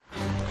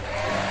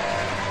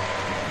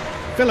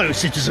Fellow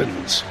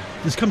citizens,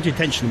 it has come to the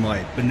attention of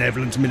my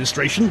benevolent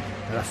administration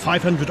that a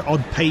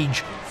 500-odd-page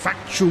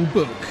factual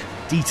book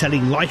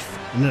detailing life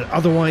in an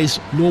otherwise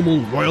normal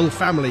royal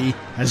family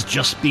has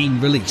just been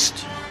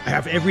released. I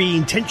have every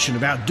intention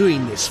of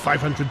outdoing this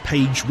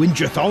 500-page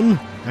Windrathon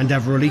and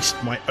have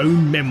released my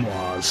own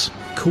memoirs.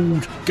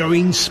 Called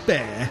Going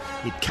Spare,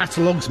 it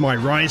catalogues my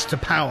rise to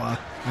power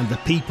and the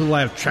people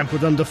I have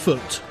trampled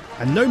underfoot,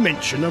 and no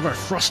mention of a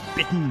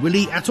frost-bitten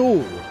Willie at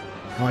all.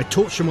 I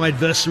torture my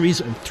adversaries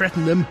and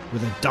threaten them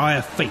with a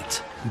dire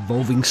fate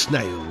involving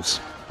snails.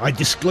 I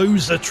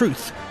disclose the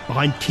truth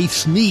behind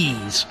Keith's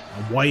knees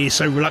and why he is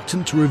so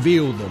reluctant to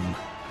reveal them.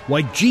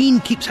 Why Jean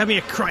keeps having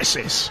a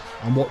crisis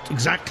and what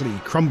exactly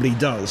Crumbly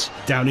does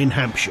down in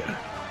Hampshire.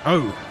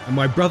 Oh, and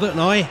my brother and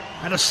I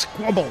had a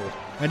squabble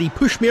and he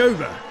pushed me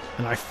over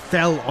and I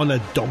fell on a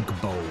dog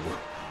bowl.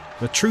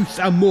 The truth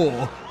and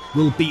more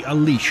will be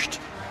unleashed.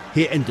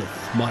 Here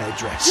endeth my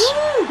address.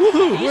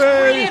 Woo! He's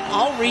brilliant.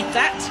 I'll read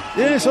that.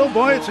 Yes, I'll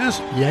buy it,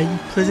 yes. Yay,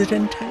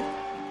 Presidente.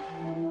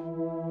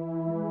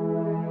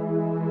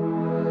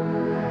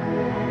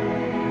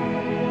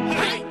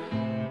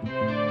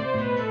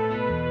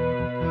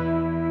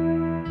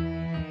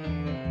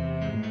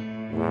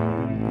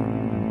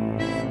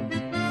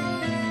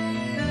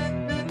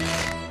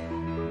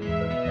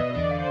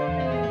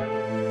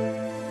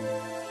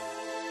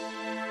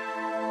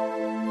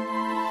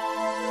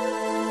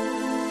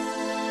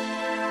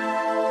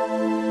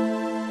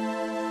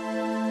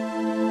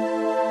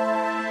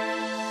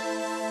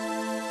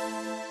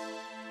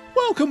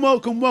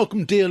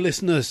 Welcome, dear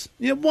listeners.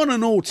 Yeah, one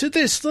and all, to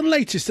this, the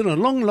latest in a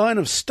long line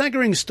of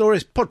Staggering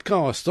Stories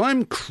podcast.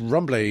 I'm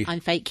Crumbly. I'm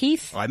Fake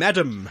Keith. I'm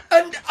Adam.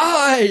 And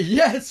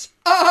I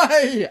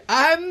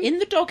am... In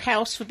the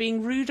doghouse for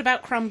being rude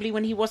about Crumbly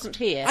when he wasn't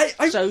here.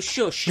 So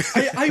shush.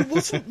 I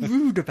wasn't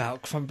rude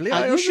about Crumbly.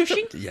 Are you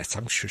shushing? Yes,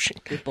 I'm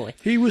shushing. Good boy.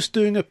 He was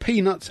doing a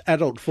Peanuts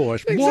adult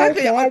voice.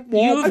 Exactly. You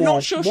have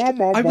not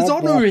shushed. I was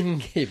honouring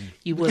him.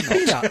 You were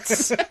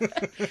Peanuts.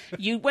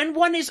 When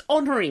one is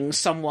honouring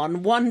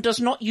someone, one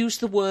does not use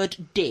the word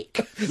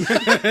dick.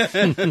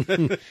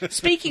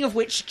 Speaking of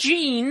which,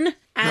 Jean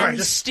and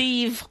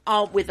Steve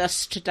aren't with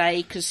us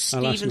today because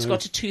Stephen's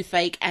got a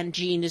toothache and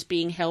Jean is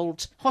being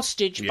held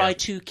hostage by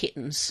two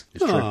kittens.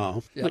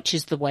 Oh. Which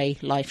is the way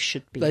life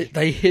should be.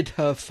 They hid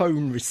her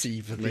phone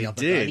receiver the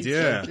other day.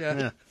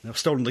 Yeah. They've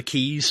stolen the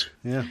keys.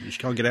 Yeah, she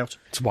can't get out.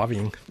 It's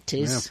worrying. It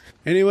is.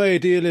 Yeah. Anyway,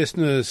 dear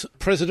listeners,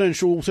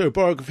 presidential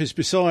autobiographies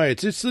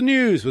besides, it's the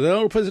news with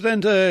El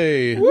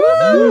Presidente. Woo!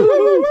 Woo,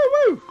 woo,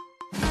 woo.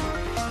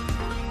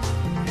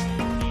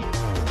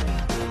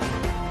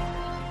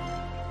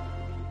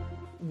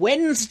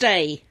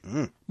 Wednesday,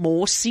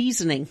 more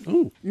seasoning.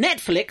 Ooh.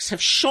 Netflix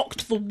have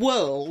shocked the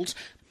world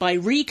by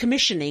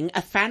recommissioning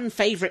a fan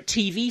favourite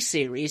TV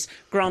series,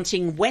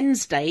 granting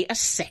Wednesday a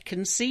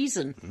second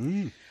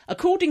season.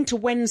 According to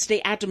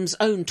Wednesday Adams'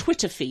 own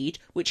Twitter feed,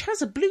 which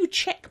has a blue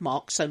check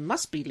mark, so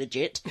must be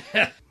legit.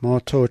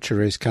 More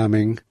torture is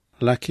coming.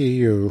 Lucky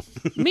you.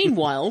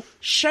 Meanwhile,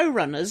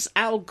 showrunners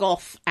Al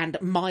Goff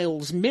and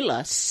Miles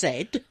Miller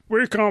said,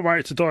 "We can't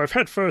wait to dive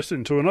headfirst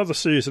into another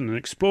season and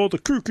explore the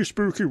kooky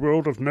spooky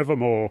world of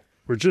Nevermore.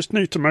 We just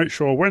need to make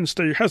sure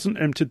Wednesday hasn't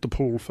emptied the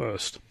pool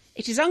first."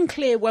 It is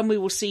unclear when we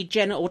will see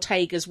Jenna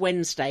Ortega's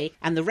Wednesday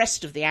and the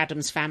rest of the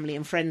Addams family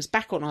and friends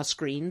back on our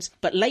screens,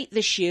 but late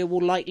this year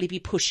we'll likely be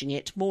pushing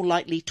it, more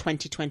likely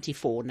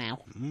 2024 now.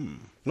 Well,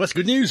 that's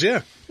good news,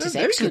 yeah. It is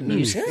excellent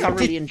news. I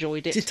really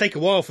enjoyed It it. did take a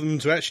while for them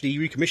to actually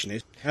recommission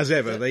it. As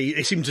ever,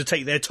 they seem to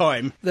take their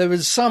time. There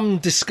was some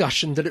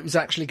discussion that it was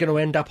actually going to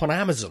end up on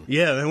Amazon.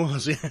 Yeah, there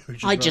was, yeah.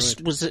 I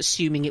just was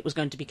assuming it was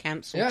going to be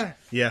cancelled.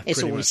 Yeah, It's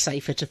pretty always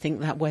safer to think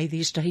that way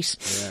these days.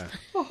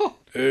 Yeah.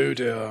 Oh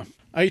dear.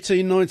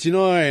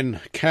 1899,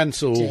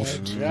 cancelled.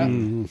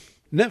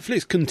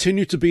 Netflix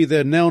continue to be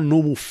their now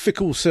normal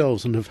fickle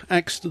selves and have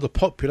axed the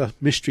popular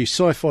mystery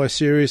sci-fi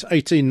series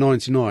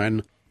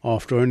 1899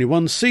 after only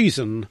one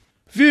season.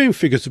 Viewing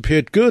figures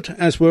appeared good,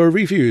 as were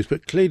reviews,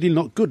 but clearly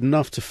not good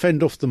enough to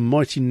fend off the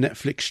mighty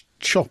Netflix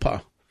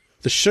chopper.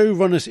 The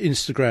showrunners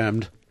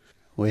Instagrammed,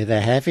 "With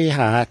a heavy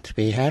heart,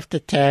 we have to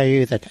tell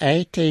you that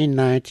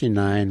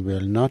 1899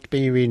 will not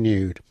be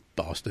renewed."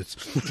 Bastards.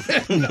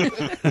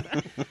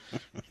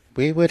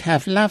 "We would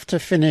have loved to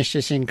finish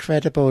this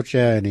incredible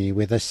journey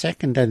with a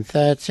second and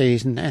third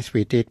season as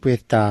we did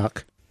with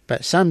Dark.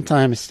 But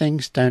sometimes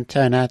things don't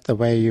turn out the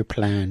way you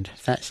planned.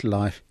 That's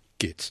life.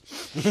 Gits."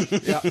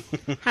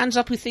 Hands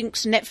up who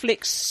thinks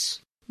Netflix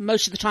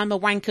most of the time are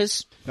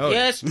wankers. Oh,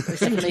 yes,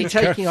 definitely.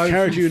 Taking over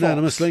Carried from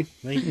unanimously.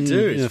 They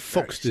do. Yeah, It's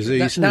Fox very-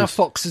 disease. Now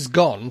Fox is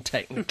gone,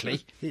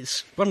 technically.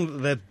 It's one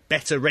of the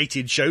better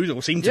rated shows,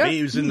 or seemed to be.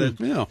 It was in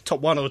the top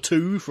 1 or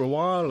 2 for a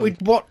while.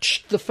 We'd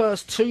watched the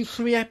first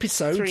 2-3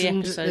 episodes,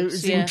 and it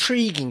was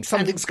intriguing.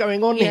 Something's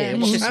going on here. It's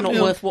What's just not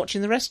happening? worth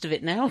watching the rest of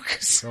it now.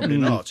 'Cause Probably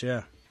not,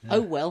 yeah.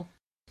 Oh well.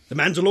 The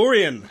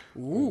Mandalorian.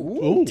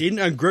 Ooh. Din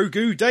and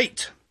Grogu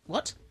date.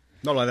 What?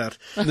 Not like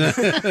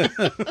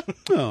that.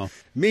 Oh.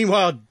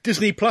 Meanwhile,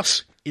 Disney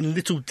Plus in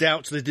little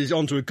doubt that it is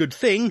onto a good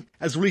thing,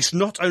 has released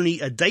not only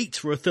a date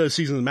for a third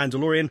season of The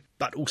Mandalorian,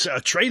 but also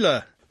a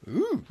trailer.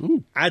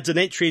 Ooh. Add an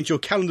entry into your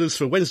calendars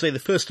for Wednesday the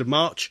 1st of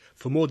March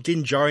for more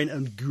Din Djarin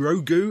and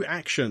Grogu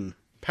action.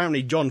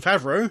 Apparently Jon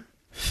Favreau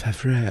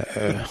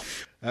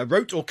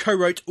wrote or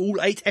co-wrote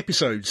all 8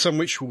 episodes, some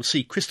which will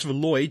see Christopher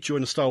Lloyd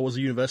join the Star Wars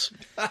universe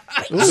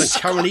as a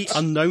currently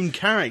unknown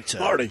character.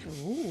 Marty.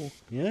 Ooh.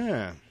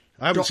 Yeah.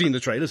 I haven't seen the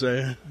trailer,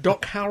 so...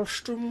 Doc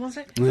Hallstrom, was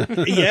it?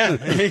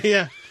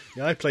 Yeah.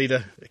 Yeah, I played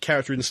a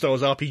character in the Star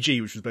Wars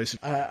RPG, which was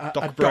basically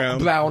Doc Brown.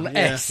 Doc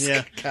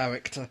Brown-esque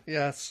character,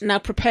 yes. Now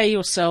prepare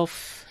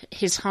yourself.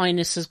 His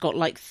Highness has got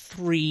like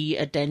 3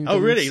 addendums. Oh,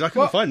 really? I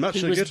couldn't find much.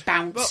 He was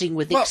bouncing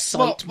with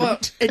excitement. Well,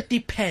 it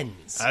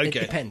depends. Okay. It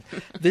depends.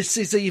 This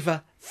is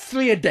either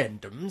 3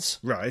 addendums...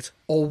 Right.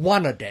 ...or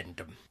 1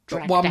 addendum.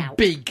 But one out.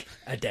 Big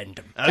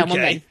addendum. Come on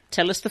then.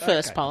 Tell us the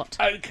first part.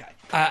 Okay.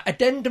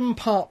 Addendum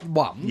part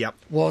 1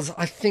 was,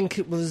 I think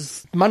it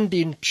was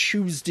Monday and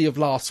Tuesday of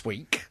last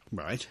week.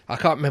 Right. I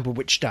can't remember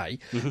which day,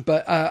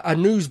 but a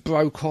news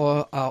broke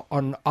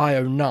on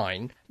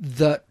IO9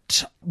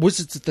 that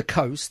Wizards of the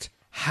Coast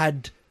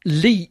had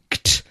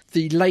leaked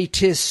the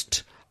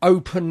latest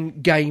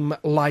open game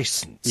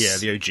license. Yeah,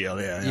 the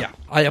OGL, yeah.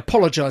 I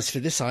apologise for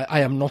this. I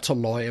am not a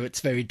lawyer.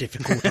 It's very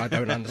difficult. I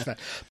don't understand.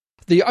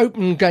 The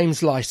Open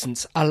Games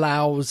license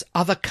allows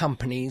other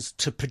companies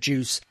to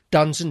produce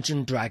Dungeons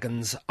and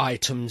Dragons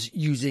items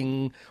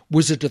using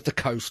Wizard of the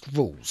Coast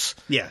rules.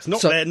 Yes,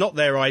 not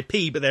their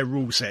IP, but their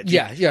rule set. You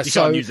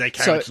can't use their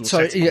characters.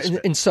 So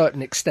in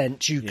certain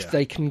extent,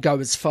 they can go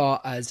as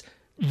far as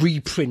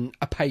reprint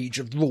a page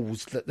of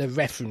rules that they're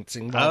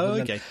referencing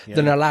rather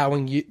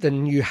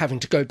than you having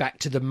to go back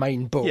to the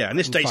main book. Yeah, and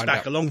this dates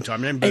back a long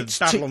time. I remember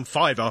Babylon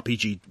 5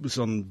 RPG was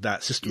on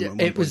that system.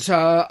 Yeah, it was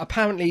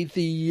apparently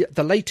the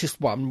latest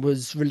one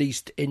was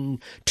released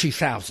in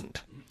 2000.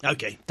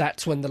 Okay.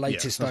 That's when the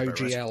latest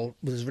OGL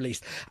was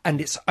released.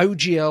 And it's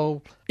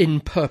OGL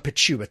in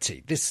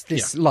perpetuity.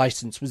 This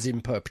license was in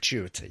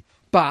perpetuity.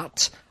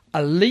 But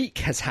a leak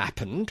has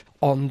happened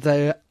on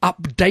the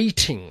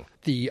updating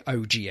the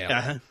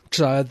OGL.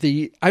 So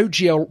the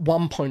OGL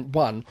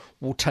 1.1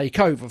 will take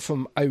over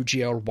from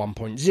OGL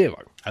 1.0.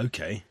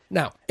 Okay.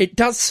 Now, it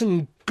does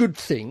some good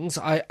things.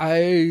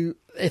 I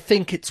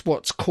think it's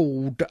what's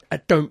called a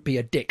don't be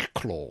a dick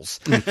clause.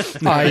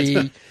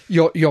 i.e.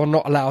 you're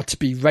not allowed to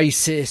be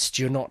racist,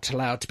 you're not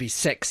allowed to be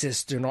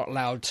sexist, you're not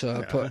allowed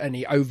to put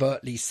any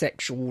overtly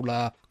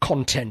sexual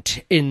content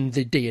in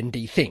the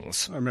D&D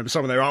things. I remember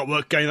some of their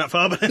artwork going that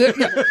far. But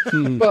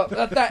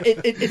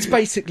it's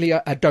basically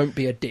a don't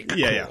be a dick clause.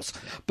 Yeah.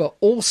 But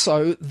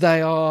also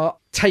they are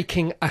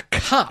taking a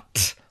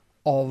cut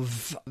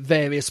of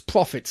various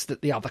profits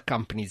that the other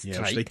companies take.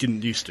 Which they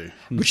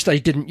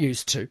didn't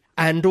used to.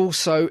 And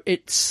also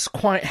it's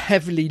quite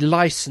heavily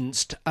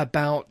licensed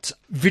about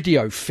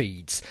video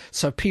feeds.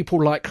 So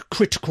people like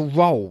Critical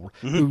Role,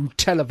 who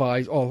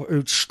televise or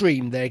who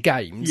stream their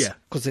games,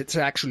 because it's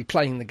actually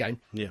playing the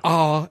game,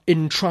 are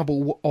in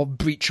trouble of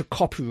breach of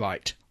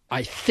copyright,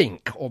 I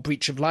think, or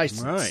breach of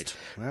license. Right.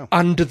 Wow.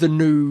 Under the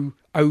new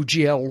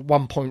OGL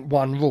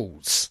 1.1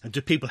 rules. And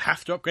do people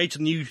have to upgrade to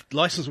the new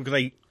license, or can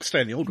they stay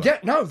in the old one? Yeah,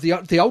 no,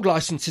 the old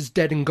license is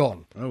dead and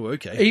gone. Oh,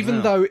 okay.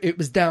 Even though it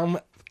was down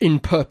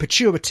in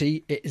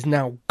perpetuity, it is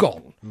now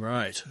gone.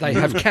 Right. They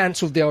have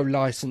cancelled the old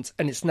license,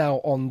 and it's now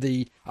on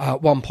the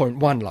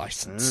 1.1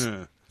 license.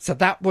 So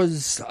that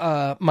was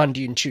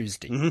Monday and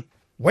Tuesday.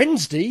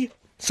 Wednesday,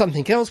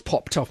 something else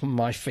popped up on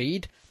my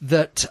feed,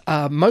 that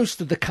most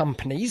of the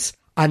companies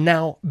are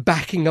now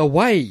backing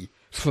away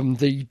from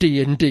the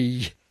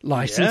D&D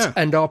license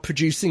and are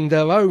producing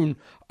their own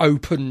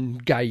open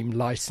game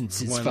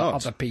licenses for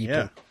other people.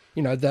 Yeah.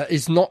 You know, that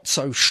is not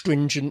so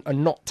stringent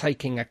and not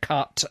taking a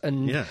cut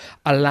and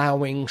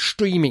allowing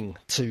streaming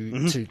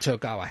to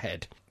go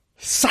ahead.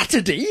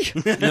 Saturday,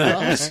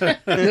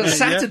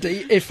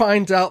 it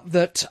finds out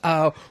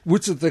that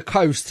Woods of the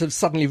Coast have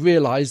suddenly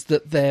realised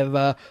that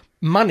their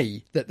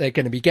money that they're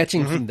going to be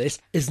getting from this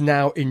is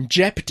now in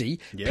jeopardy.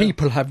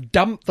 People have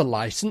dumped the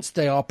license,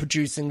 they are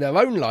producing their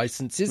own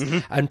licenses,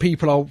 and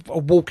people are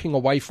walking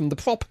away from the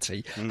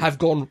property, have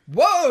gone,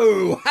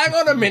 whoa, hang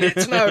on a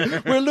minute, no,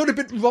 we're a little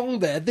bit wrong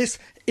there. This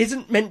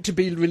isn't meant to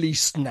be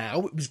released now.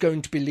 It was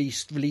going to be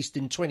released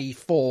in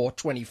 24,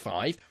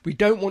 25. We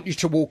don't want you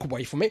to walk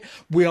away from it.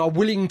 We are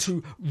willing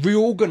to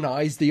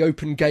reorganise the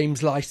Open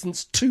Games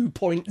License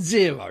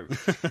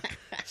 2.0.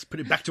 Let's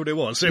put it back to what it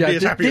was. So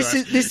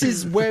this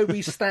is where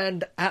we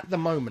stand at the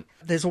moment.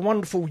 There's a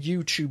wonderful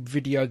YouTube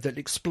video that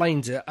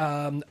explains it.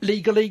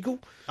 Legal.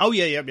 Oh,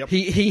 yeah.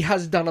 He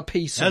has done a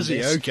piece on this.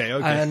 Has he? Okay.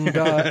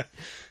 And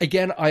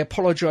again, I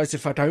apologise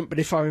if I don't, but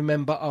if I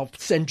remember, I'll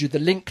send you the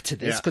link to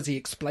this, because he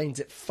explains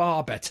it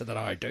far better than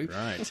I do.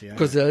 Right, yeah.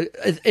 Because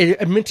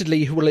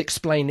admittedly, he will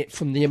explain it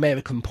from the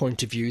American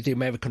point of view, the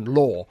American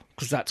law,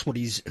 because that's what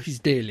he's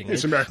dealing with.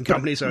 It's an American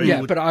company,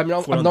 so but I'm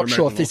not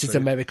sure if this is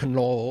American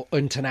law or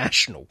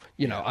international.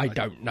 You know, I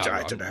don't know.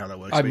 I don't know how that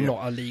works. I'm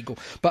not a legal.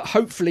 But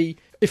hopefully,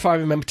 if I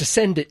remember to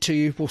send it to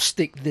you, we'll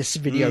stick this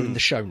video in the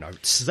show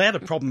notes. They had a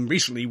problem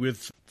recently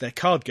with their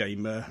card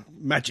game,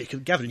 Magic the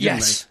Gathering, didn't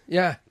Yes, they?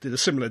 yeah. Did a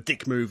similar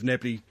dick move, and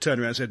everybody turned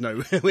around and said,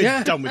 no,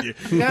 we're done with you.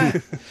 Yeah.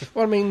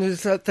 Well, I mean,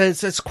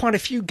 there's quite a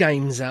few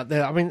games out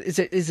there. I mean, is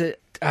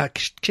it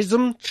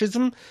Chisholm?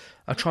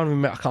 I'm trying to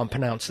remember. I can't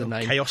pronounce the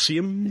name.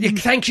 Chaosium? Yeah,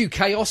 thank you,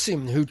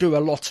 Chaosium, who do a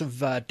lot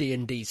of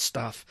D&D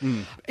stuff.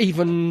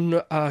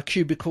 Even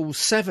Cubicle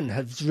 7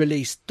 has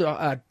released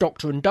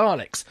Doctor and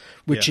Daleks,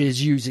 which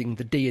is using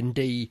the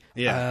D&D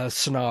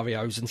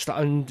scenarios and stuff.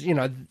 And, you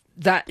know,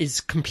 that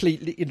is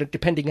completely, you know,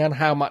 depending on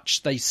how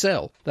much they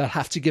sell, they'll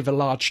have to give a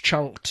large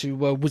chunk to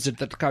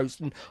Wizard of the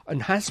Coast and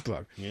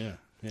Hasbro. Yeah.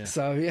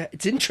 So, yeah,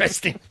 it's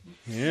interesting.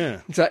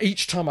 Yeah. So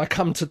each time I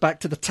come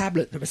back to the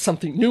tablet, there was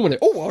something new on it.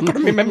 Oh, I've got to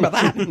remember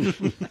that.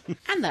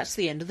 And that's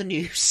the end of the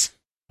news.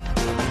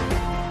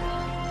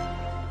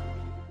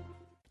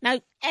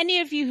 Now, any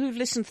of you who've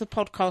listened to the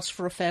podcast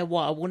for a fair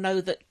while will know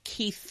that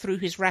Keith threw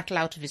his rattle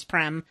out of his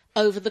pram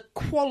over the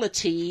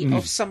quality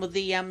of some of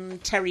the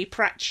Terry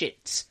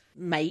Pratchett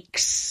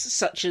makes,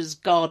 such as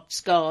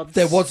Guards.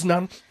 There was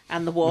none.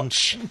 And the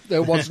watch.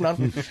 There was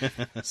none.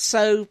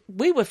 So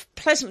we were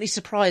pleasantly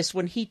surprised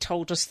when he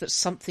told us that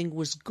something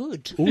was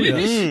good. Oh,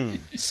 yes.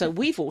 So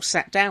we've all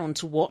sat down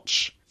to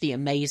watch The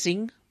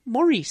Amazing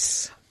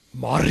Maurice.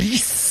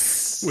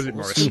 Maurice. Was it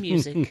Morris? The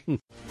music.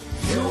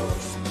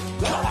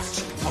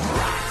 Rats!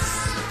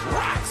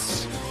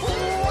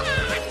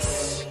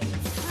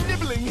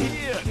 Nibbling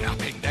here,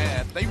 napping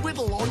there. They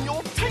whittle on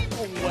your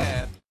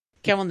tableware.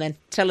 Go on then.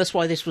 Tell us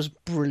why this was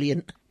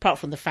brilliant, apart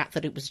from the fact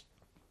that it was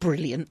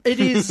brilliant. It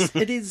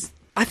is.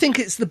 I think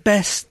it's the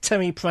best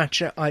Terry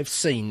Pratchett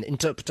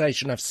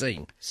interpretation I've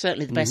seen.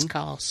 Certainly the best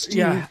cast.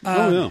 Yeah.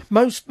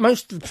 Most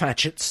of the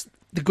Pratchetts,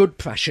 the good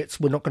Pratchetts,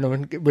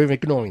 we're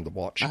ignoring the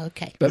watch.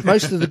 Okay. But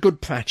most of the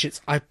good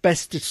Pratchetts I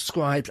best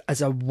described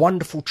as a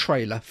wonderful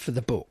trailer for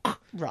the book.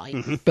 Right.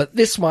 But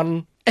this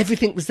one,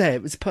 everything was there.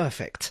 It was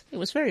perfect. It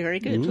was very, very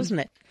good,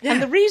 wasn't it? Yeah.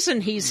 And the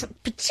reason he's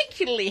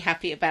particularly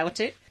happy about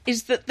it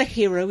is that the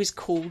hero is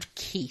called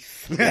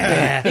Keith.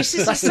 Yeah. This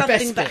isn't That's the best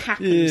something that bit.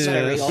 happens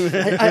very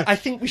often. I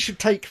think we should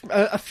take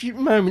a few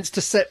moments to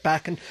sit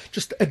back and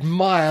just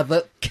admire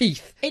that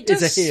Keith It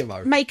is does a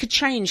hero. make a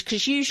change,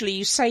 because usually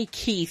you say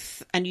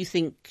Keith and you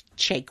think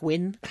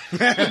Chegwin,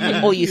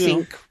 or you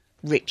think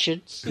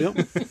Richards,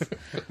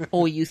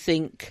 or you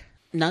think...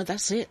 No,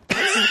 that's it.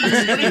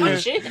 That's pretty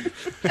much it.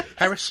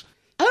 Harris?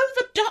 Oh,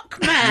 the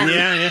Duck Man.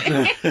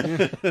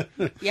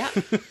 Yeah. Yeah.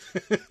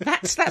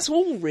 That's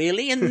all,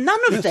 really. And none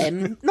of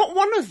them, not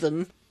one of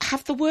them,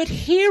 have the word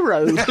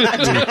hero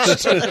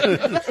attached to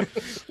them.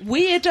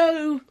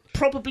 Weirdo,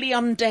 probably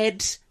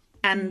undead,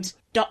 and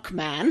Duck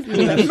Man,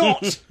 but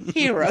not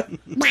hero.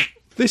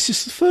 This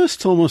is the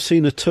first time I've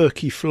seen a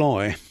turkey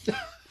fly.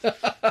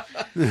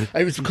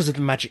 It was because of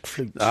the magic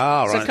flute.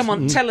 Ah, right. So come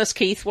on, tell us,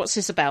 Keith, what's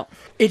this about?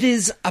 It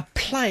is a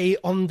play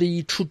on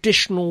the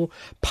traditional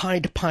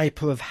Pied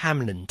Piper of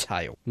Hamelin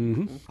tale.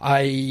 Mm-hmm.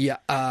 A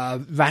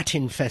rat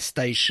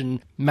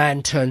infestation,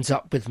 man turns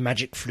up with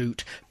magic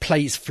flute,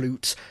 plays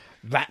flutes,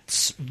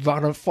 rats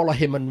follow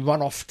him and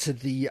run off to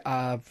the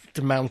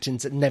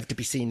mountains and never to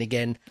be seen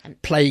again.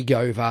 Plague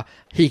over,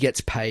 he gets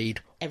paid.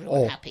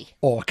 Everyone happy.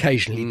 Or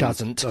occasionally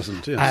doesn't. Yes.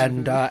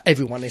 And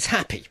everyone is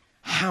happy.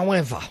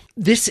 However,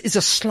 this is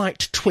a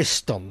slight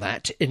twist on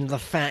that in the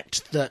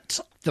fact that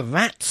the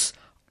rats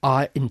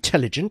are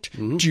intelligent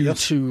due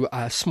to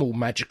a small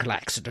magical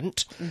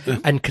accident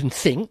and can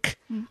think.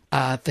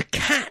 The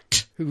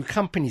cat who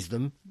accompanies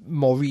them,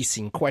 Maurice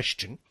in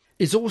question,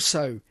 is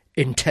also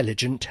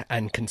intelligent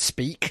and can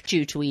speak.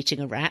 Due to eating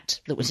a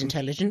rat that was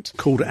intelligent.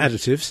 Called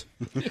additives.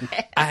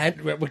 And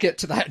we'll get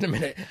to that in a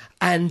minute.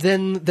 And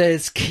then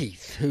there's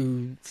Keith,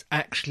 who's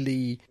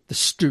actually the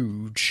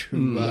stooge.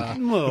 Who,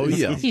 Well,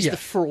 yeah. He's the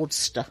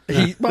fraudster.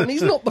 He's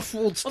not the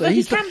fraudster. Although he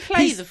he's can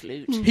play the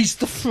flute. He's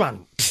the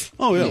front.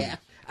 Oh, yeah. Yeah.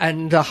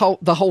 And the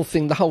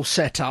whole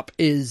setup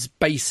is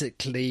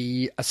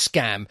basically a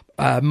scam.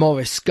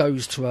 Morris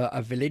goes to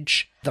a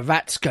village. The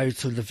rats go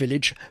to the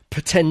village,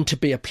 pretend to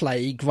be a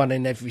plague,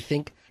 running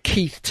everything.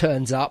 Keith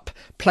turns up,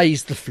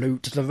 plays the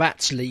flute, the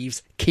rats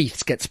leaves,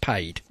 Keith gets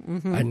paid,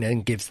 and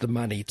then gives the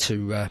money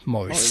to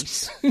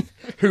Morris.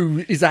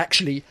 Who is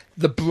actually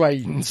the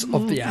brains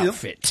of the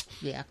outfit.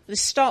 Yeah.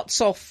 This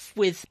starts off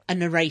with a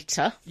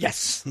narrator.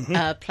 Yes.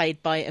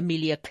 Played by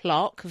Emilia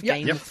Clarke of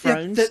Game of Yeah,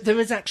 Thrones. there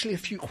is actually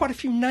quite a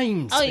few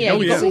names. Oh, yeah.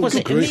 yeah. Was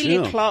it Great,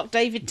 Emilia yeah. Clarke,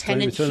 David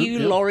Tennant, Tennant, Hugh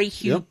yeah. Laurie,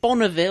 Hugh Yeah.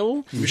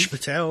 Bonneville Rish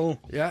Patel.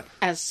 Yeah.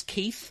 as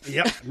Keith.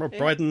 Yep. Rob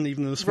Brydon,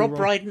 even in the small Rob role.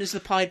 Brydon is the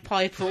Pied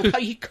Piper, although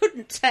you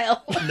couldn't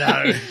tell.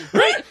 No.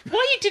 Why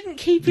you didn't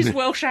keep his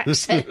Welsh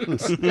accent.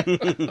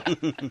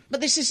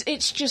 But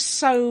it's just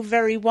so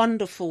very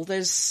wonderful.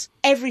 There's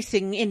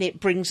everything in it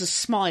brings a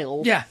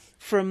smile. Yeah.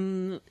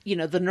 from,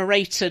 the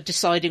narrator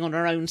deciding on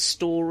her own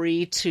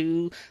story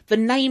to the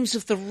names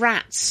of the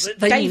rats.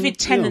 David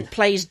Tennant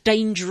plays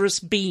Dangerous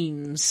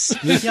Beans.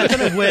 Yeah, I don't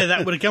know where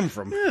that would have come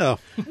from. Yeah.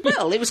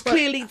 Well, it was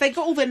clearly, they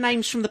got all their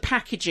names from the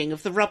packaging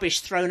of the rubbish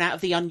thrown out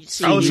of the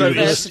So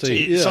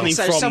university. it's something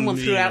So from someone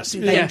the threw out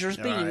some university. Dangerous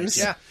Right, Beans.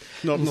 Yeah.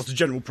 Not a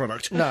general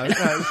product. No,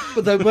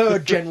 but there were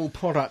general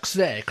products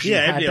there. 'Cause Yeah,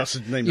 you everybody had, else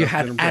had named you that had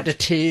general product.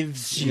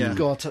 additives, you Yeah.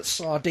 got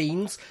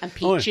sardines. And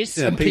peaches.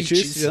 Oh, yeah. And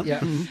Peaches, peaches.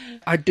 yeah.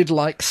 I did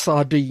like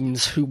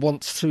Sardines, who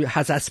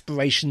has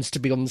aspirations to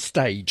be on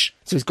stage.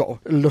 So he's got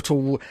a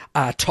little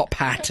top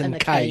hat and a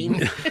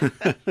cane.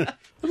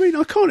 I mean,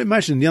 I can't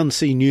imagine the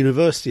Unseen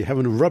University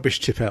having a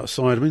rubbish tip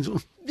outside. I mean,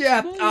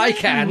 Yeah, I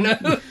can.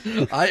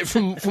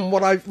 From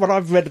what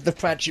I've read of the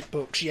Pratchett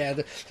books, yeah,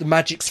 the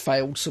magic's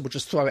failed, so we'll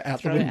just throw it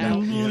out Throw the it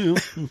window.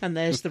 out. And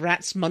there's the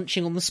rats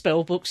munching on the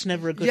spell books.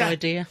 Never a good Yeah.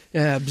 idea.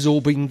 Yeah,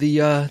 absorbing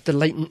the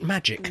latent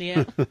magic.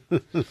 Yeah.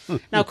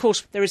 Now, of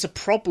course, there is a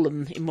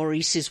problem in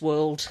Maurice's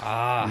world.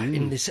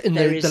 In There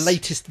the is-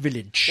 latest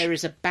village. There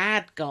is a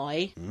bad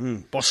guy,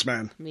 Boss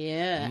man.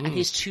 yeah, and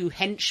his two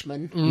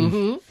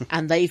henchmen,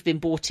 and they've been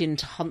brought in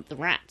to hunt the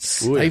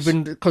rats. oh, yes.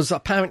 Because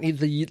apparently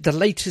the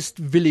latest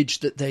village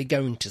that they're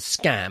going to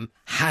scam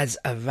has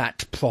a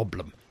rat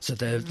problem. So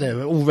there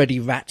are already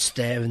rats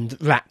there and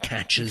rat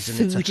catchers,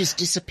 and Food is yeah,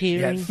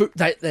 disappearing.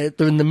 they're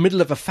in the middle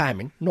of a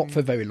famine. Not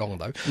for very long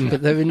though,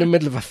 but they're in the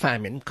middle of a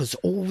famine because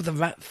all the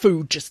rat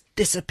food just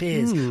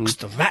disappears because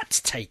the rats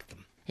take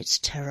them. It's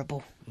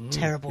terrible.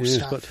 Terrible yes,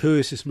 stuff. but who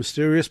is this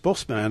mysterious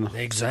boss man?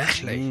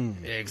 Exactly,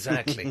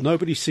 exactly.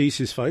 Nobody sees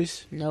his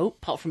face. No,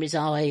 apart from his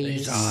eyes.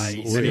 His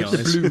eyes, Oh, yes. the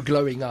blue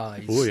glowing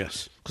eyes. Oh,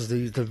 yes. Because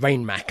the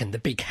rain mac and the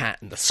big hat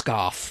and the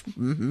scarf,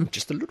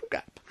 just a little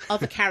gap.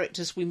 Other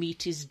characters we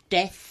meet is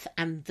Death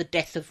and the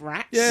Death of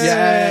Rats.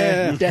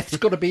 Yeah, death's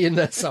got to be in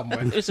there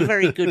somewhere. It was a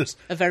very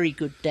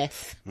good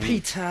death.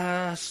 Peter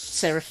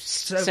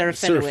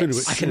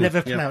Serafinowicz. I can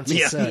never pronounce his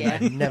Yeah.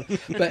 surname. Never.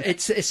 But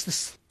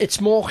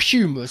it's more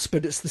humorous,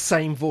 but it's the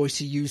same voice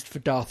he used for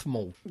Darth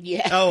Maul.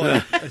 Yeah.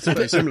 Oh, it's a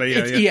bit similar,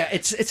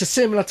 It's a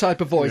similar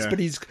type of voice, Yeah. but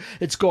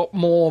it's got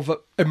more of an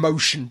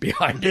emotion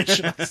behind it,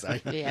 should I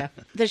say? Yeah,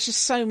 there's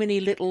just so many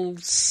little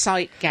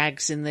sight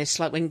gags in this,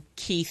 like when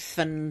Keith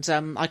and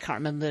I can't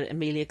remember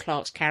Emilia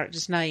Clarke's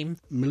character's name.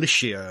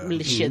 Militia.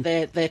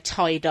 They're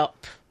tied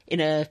up in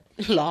a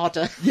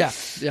larder, Yeah.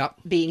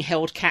 being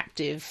held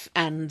captive,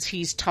 and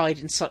he's tied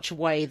in such a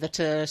way that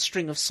a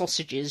string of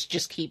sausages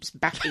just keeps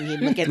backing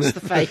him against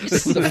the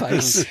face. The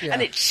face. Yeah.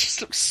 And it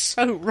just looks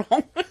so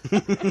wrong.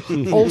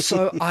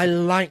 Also, I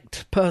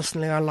liked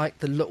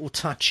the little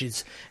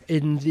touches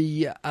in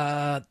the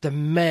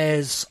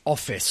mayor's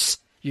office.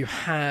 You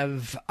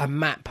have a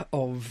map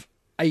of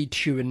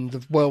Atuin,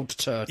 the world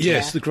turtle.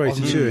 Yes, the Great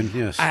Atuin,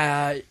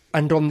 yes.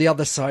 And on the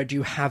other side,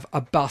 you have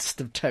a bust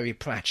of Terry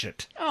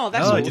Pratchett. Oh,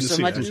 that's I didn't see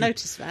awesome. I that. didn't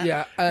notice that.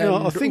 Yeah, Yeah, I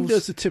and think also-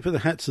 there's the tip of the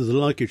hat to the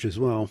luggage as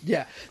well.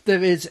 Yeah,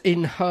 there is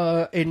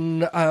God,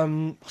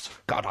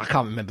 I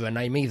can't remember her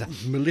name either.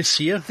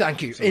 Militia.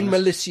 Thank you. In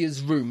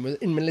Melicia's room,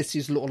 in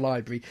Melicia's little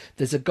library,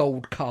 there's a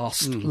gold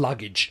cast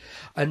luggage,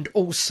 and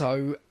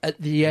also at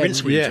the end,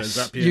 Rincewind Yes. turns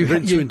up, You- yeah.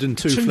 Rincewind and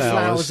two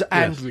flowers.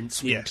 and Yes.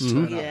 Rincewind. Yes.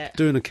 turn up. Yeah.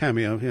 Doing a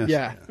cameo, yes.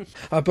 Yeah,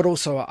 but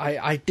also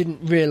I didn't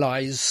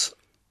realise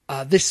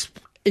this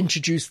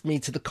introduced me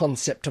to the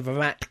concept of a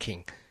Rat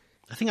King.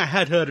 I think I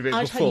had heard of it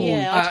I'd before.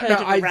 heard of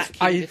the Rat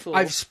King before.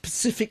 I've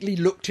specifically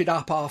looked it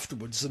up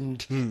afterwards,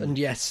 and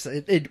yes,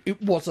 it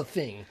was a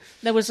thing.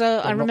 There was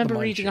not I the remember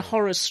main reading a show.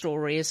 horror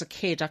story as a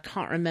kid. I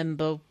can't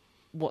remember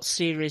what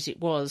series it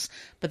was,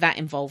 but that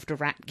involved a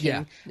rat king,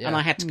 Yeah, yeah. and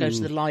I had to go to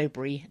the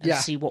library and Yeah.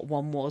 see what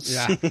one was.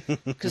 Yeah.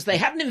 Because they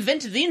hadn't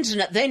invented the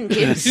internet then,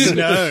 kids.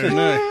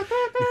 No.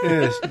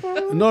 Yes.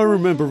 And I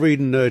remember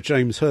reading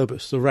James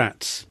Herbert's The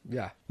Rats,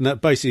 Yeah. and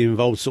that basically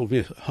involved sort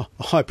of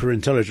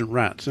hyper-intelligent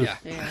rats. Yeah.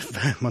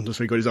 That's where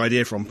he got his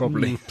idea from,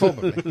 probably.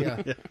 Probably,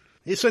 yeah.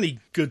 It's only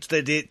good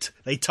that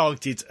they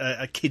targeted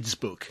a kid's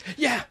book.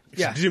 Yeah,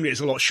 yeah. Presumably it's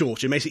a lot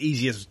shorter. It makes it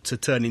easier to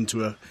turn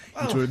into a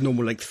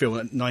normal length film,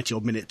 a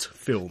 90-odd minute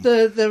film.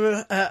 There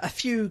were a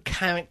few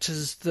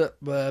characters that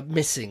were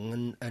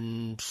missing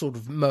and sort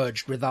of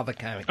merged with other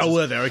characters. Oh,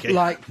 were there? Okay.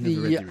 Like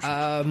Never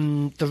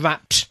read the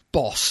rat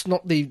boss,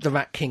 not the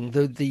Rat King,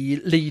 the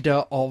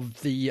leader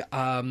of the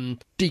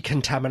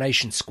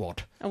decontamination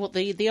squad. And what,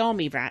 the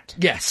army rat?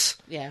 Yes.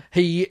 Yeah.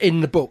 He,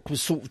 in the book,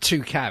 was sort of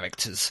two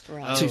characters.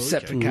 Right. Two Oh, okay.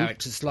 separate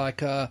characters.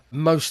 Like,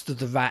 most of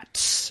the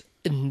rats...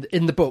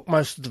 In the book,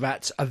 most of the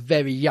rats are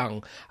very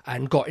young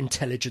and got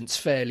intelligence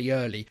fairly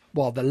early,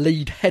 while the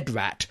lead head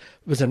rat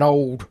was an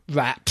old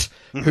rat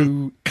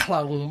who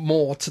clung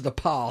more to the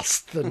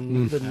past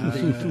than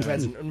the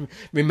present, and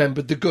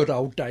remembered the good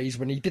old days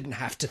when he didn't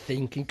have to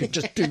think and could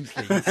just do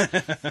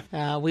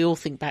things. We all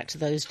think back to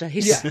those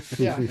days.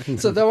 Yeah.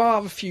 So there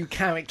are a few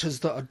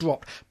characters that are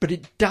dropped, but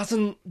it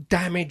doesn't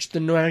damage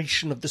the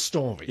narration of the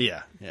story.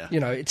 Yeah, yeah.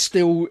 You know, it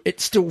still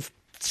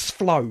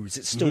flows.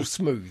 It's still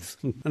smooth.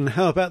 And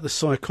how about the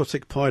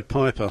psychotic Pied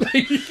Piper?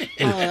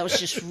 Oh, that was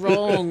just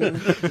wrong.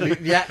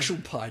 The actual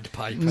Pied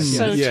Piper.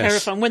 So Yes.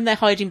 terrifying. When they're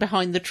hiding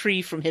behind the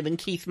tree from him and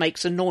Keith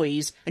makes a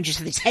noise and just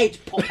his head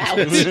pop out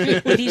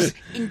with his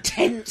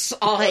intense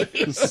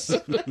eyes.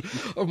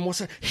 And what's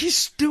that? He's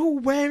still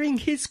wearing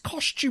his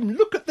costume.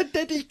 Look at the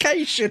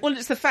dedication. Well,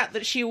 it's the fact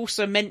that she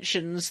also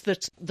mentions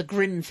that the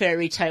Grimm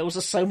fairy tales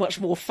are so much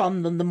more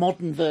fun than the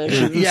modern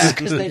versions Yeah.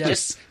 because they're Yeah.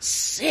 just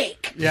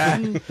sick. Yeah.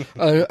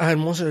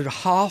 And what's it?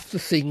 Half the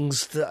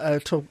things that are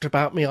talked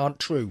about me aren't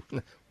true.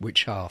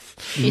 Which half?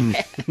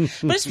 Yeah.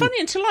 But it's funny,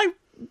 until I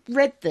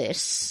read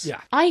this,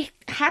 Yeah. I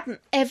hadn't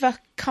ever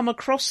come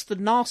across the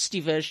nasty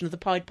version of the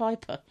Pied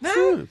Piper.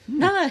 No.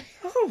 No.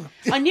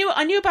 I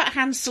knew about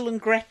Hansel and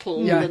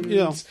Gretel Yeah. and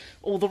Yeah.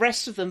 all the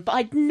rest of them, but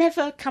I'd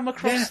never come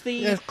across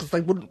Yeah, because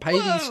they wouldn't pay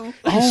these. Whoa.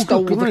 They Oh,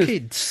 stole good the grief.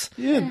 kids.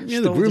 Yeah, the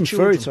Stole Grimm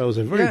fairy children. tales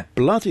are very Yeah.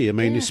 bloody. I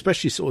mean,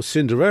 especially sort of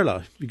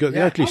Cinderella. You got the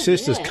Yeah. ugly Oh,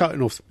 sisters yeah.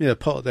 cutting off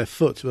part of their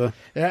foot. Yeah,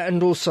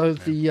 and also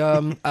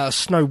the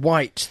Snow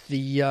White,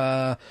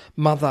 the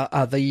mother,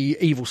 the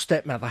evil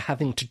stepmother,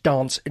 having to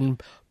dance in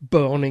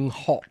burning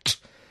hot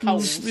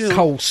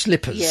coal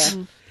slippers.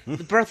 Yeah.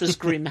 The Brothers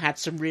Grimm had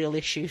some real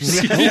issues.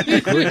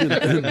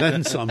 and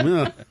then some.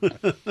 Yeah.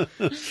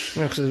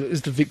 Because it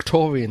was the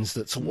Victorians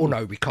that said, "Oh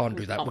no, we can't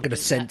do that. We're going to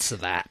censor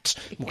that.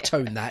 We'll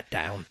tone that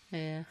down."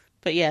 Yeah.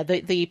 But yeah,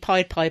 the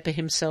Pied Piper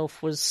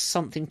himself was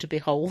something to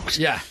behold.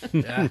 Yeah,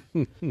 yeah.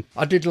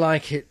 I did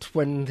like it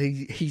when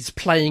he's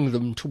playing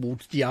them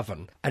towards the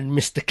oven, and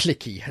Mr.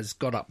 Clicky has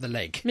got up the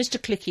leg. Mr.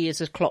 Clicky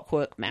is a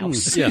clockwork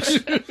mouse. Yes.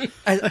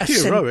 A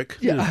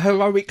Heroic, a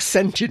heroic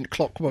sentient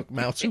clockwork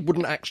mouse who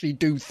wouldn't actually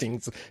do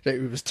things that he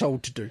was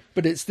told to do.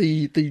 But it's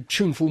the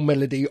tuneful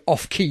melody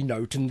off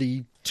keynote and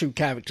the two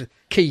characters,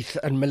 Keith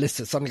and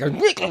Melissa,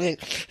 suddenly going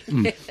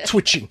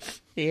twitching.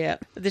 Yeah,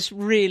 this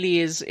really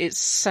is, it's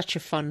such a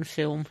fun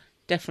film.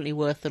 Definitely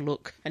worth a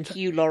look. And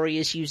Hugh Laurie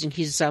is using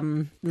his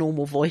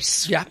normal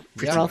voice Yeah,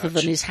 rather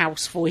than his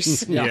house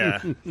voice. Yeah,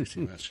 pretty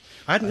much.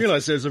 I hadn't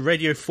realised there was a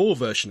Radio 4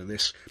 version of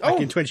this back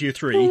in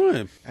 2003. Oh,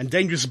 yeah. And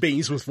Dangerous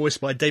Beans was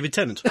voiced by David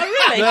Tennant.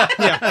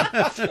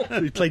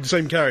 Really? He played the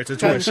same character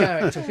Same twice.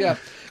 character, yeah.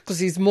 Because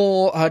he's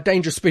more,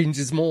 Dangerous Beans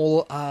is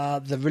more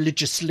the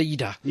religious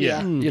leader.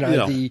 Yeah.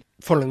 Yeah. The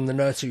following the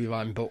nursery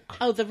rhyme book.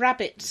 Oh, the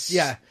rabbits.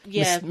 Yeah,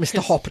 Yeah. Mr.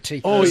 because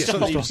Hopperty. Oh, yes, Mr. Mr.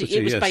 Hoppity. Hoppity,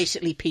 It was yes.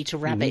 basically Peter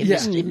Rabbit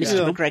Yeah. in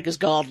Mr. McGregor's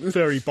garden.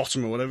 Fairy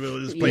Bottom or whatever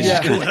his place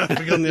Yeah. is called. I've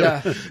forgotten the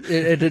Yeah, other-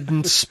 it had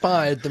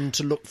inspired them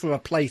to look for a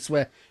place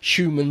where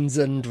humans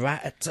and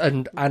rats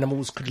and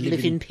animals could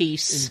live in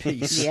peace. In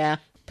peace. Yeah.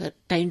 But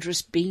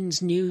Dangerous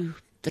Beans knew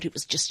that it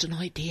was just an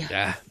idea.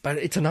 Yeah, but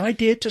it's an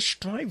idea to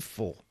strive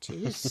for. It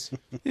is.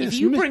 Yes, If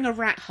you mi- bring a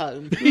rat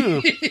home,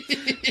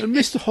 And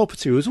Mr.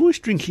 Hopperty was always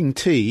drinking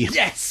tea.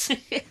 Yes.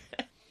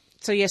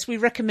 so yes, we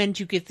recommend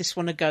you give this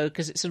one a go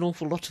because it's an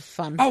awful lot of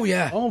fun. Oh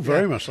yeah. Oh,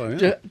 very much so.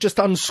 Yeah. Just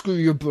unscrew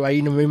your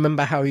brain and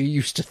remember how you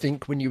used to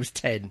think when you was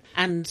 10.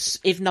 And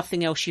if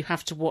nothing else, you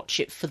have to watch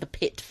it for the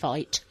pit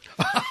fight.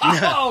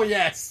 Oh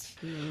yes.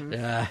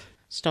 Yeah.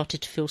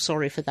 Started to feel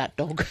sorry for that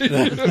dog.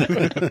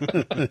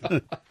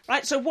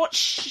 Right, so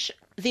watch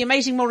The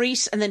Amazing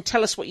Maurice and then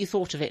tell us what you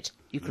thought of it.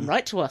 You can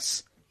write to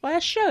us via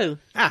show.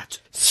 At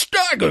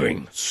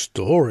Staggering.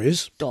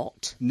 Stories.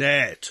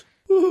 net.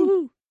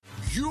 You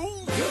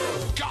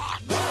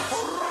got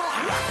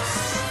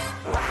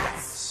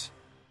rats.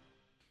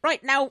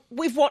 Right, now,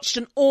 we've watched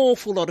an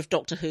awful lot of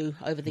Doctor Who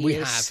over the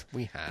years.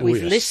 We have. We've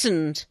Oh, yes.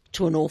 listened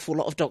to an awful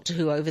lot of Doctor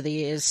Who over the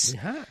years. We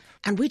have.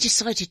 And we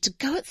decided to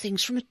go at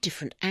things from a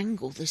different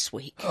angle this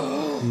week.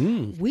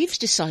 We've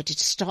decided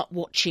to start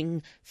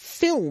watching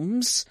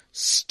films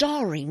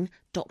starring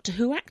Doctor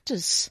Who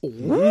actors.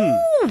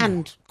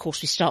 And, of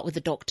course, we start with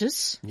the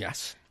Doctors.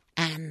 Yes.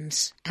 And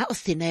out of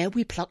thin air,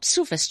 we plucked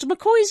Sylvester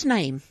McCoy's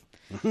name.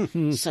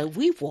 So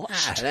we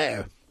watched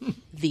Hello.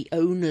 The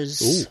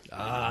Owners.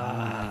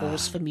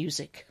 Pause for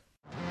music.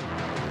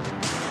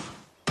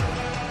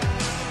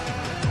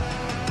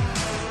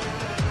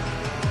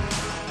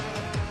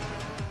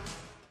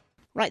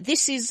 Right,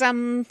 this is,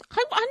 I'm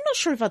not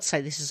sure if I'd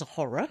say this is a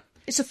horror.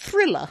 It's a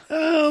thriller.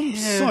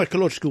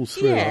 Psychological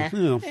thriller.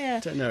 Yeah.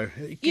 Don't know.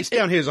 It's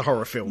down here as a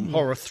horror film,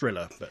 horror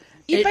thriller. But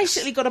You've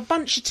basically got a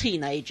bunch of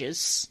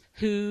teenagers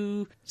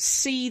who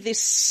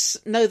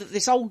know that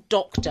this old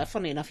doctor,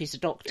 funny enough, he's a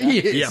doctor,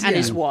 Yes, and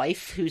his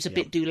wife, who's a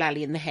bit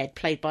doolally in the head,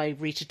 played by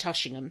Rita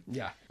Tushingham.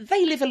 Yeah.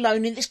 They live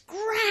alone in this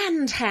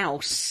grand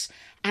house.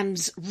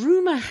 And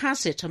rumour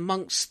has it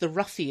amongst the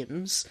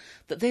ruffians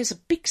that there's a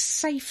big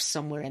safe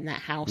somewhere in that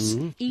house.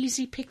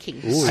 Easy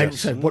pickings. And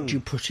so what do you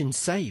put in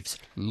saves?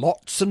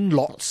 Lots and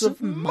lots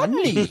of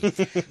money.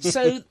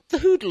 So the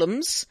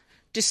hoodlums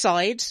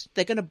decide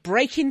they're going to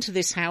break into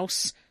this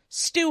house,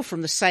 steal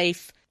from the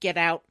safe, get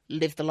out,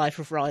 live the life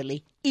of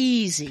Riley.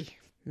 Easy.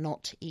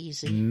 Not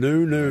easy.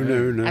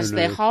 No. As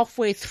they're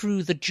halfway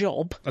through the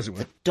job, As it were.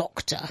 the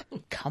doctor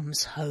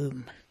comes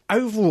home.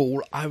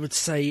 Overall, I would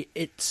say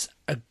it's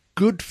a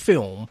good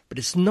film, but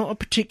it's not a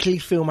particularly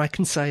film I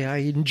can say I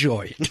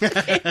enjoyed.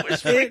 It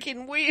was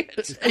freaking weird.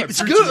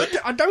 It's good.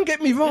 Don't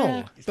get me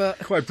wrong, but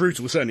Quite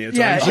brutal, certainly at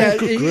yeah, times. yeah.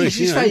 good you grief,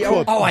 just yeah, say,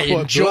 quite- I quite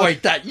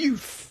enjoyed that. You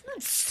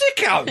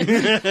sicko.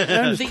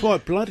 And it's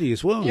quite bloody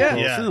as well. Yeah.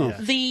 of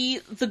course, Yeah,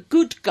 The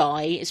good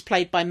guy is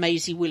played by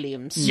Maisie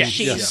Williams. Yes.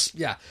 She's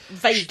Yeah.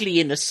 vaguely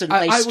innocent.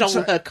 I They would stole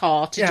say- her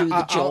car to do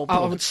the job.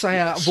 I would say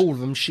out of all of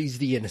them, she's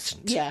the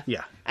innocent. Yeah.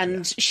 Yeah.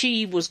 And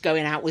she was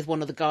going out with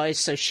one of the guys,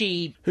 so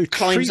she Who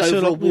climbs treats her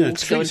over a like- wall yeah,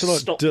 to go and treats her like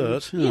stop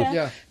dirt, them. yeah.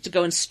 Yeah. To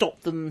go and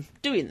stop them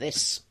doing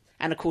this.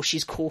 And of course,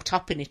 she's caught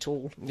up in it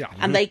all. Yeah.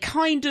 And they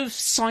kind of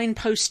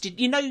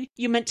signposted,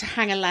 you're meant to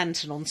hang a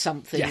lantern on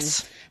something.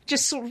 Yes.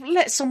 Just sort of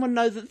let someone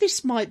know that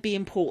this might be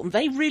important.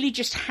 They really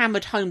just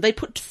hammered home. They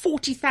put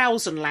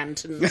 40,000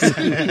 lanterns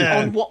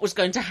on what was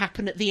going to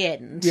happen at the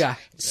end. Yeah.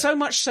 So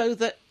much so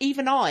that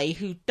even I,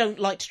 who don't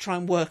like to try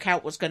and work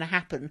out what's going to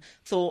happen,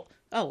 thought,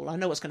 oh, well, I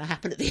know what's going to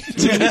happen at the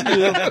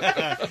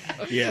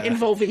end. Yeah.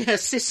 Involving her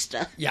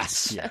sister.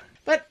 Yes.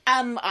 But,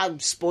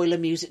 spoiler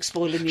music.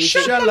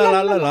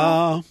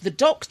 Sha-la-la-la-la. The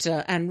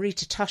Doctor and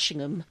Rita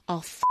Tushingham are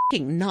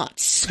f***ing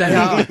nuts. They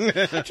are.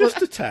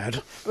 Just a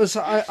tad.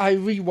 So I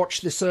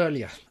rewatched this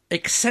earlier.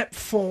 Except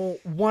for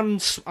one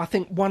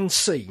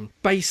scene.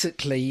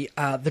 Basically,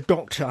 the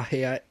Doctor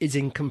here is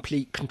in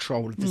complete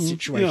control of the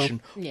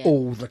situation Yeah.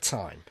 all the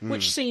time.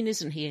 Which scene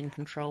isn't he in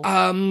control?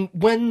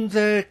 When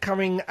they're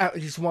coming out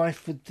with his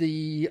wife with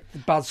the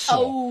buzzsaw.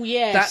 Oh,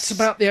 yes. That's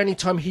about the only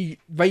time he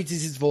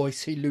raises his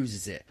voice, he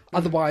loses it.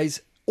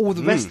 Otherwise, all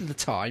the rest of the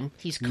time,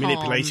 He's calm.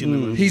 Manipulating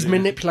them. he's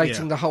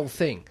manipulating Yeah. the whole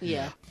thing.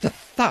 Yeah. The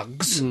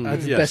thugs, the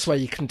yes. best way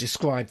you can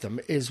describe them,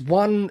 is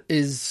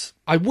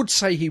I would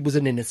say he was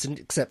an innocent,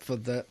 except for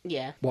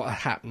what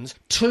happened.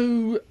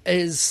 2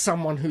 is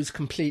someone who's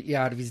completely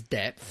out of his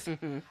depth.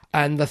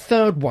 And the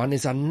third one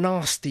is a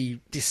nasty,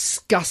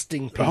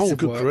 disgusting piece of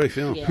good work grief,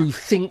 yeah. who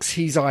thinks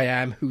he's I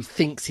Am, who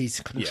thinks he's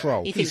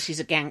control. He thinks he's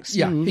a gangster.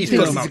 Yeah, he He's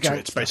thinks got he's him a up to it,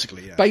 gangster.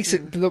 basically,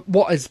 yeah.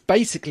 What has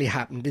basically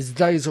happened is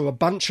those are a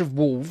bunch of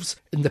wolves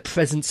in the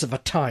presence of a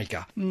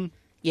tiger.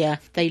 Yeah,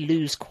 they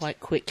lose quite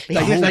quickly.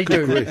 They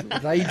do.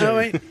 They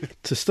do.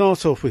 To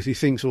start off with, he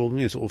thinks, sort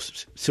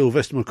of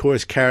Sylvester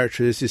McCoy's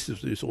character is this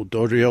sort of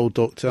dodgy old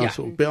doctor, Yeah.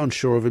 sort of a bit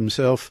unsure of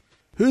himself,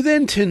 who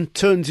then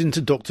turns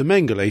into Dr.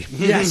 Mengele.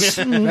 Yes,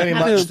 very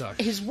much so.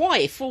 His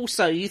wife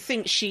also, you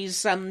think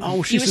she's...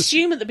 you she's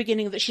assume at the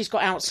beginning that she's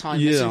got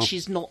Alzheimer's Yeah. and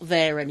she's not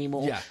there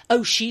anymore. Yeah.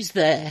 Oh, she's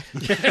there.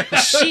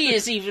 She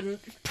is even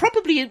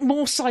probably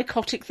more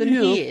psychotic than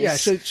he is. Yeah,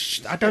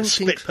 so I don't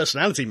Split think.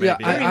 personality, maybe.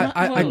 Yeah,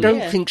 I Well, don't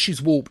yeah. think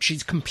she's warped.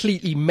 She's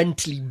completely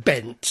mentally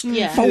bent,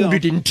 Yeah.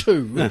 folded in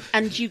two.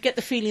 And you get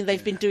the feeling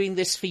they've been doing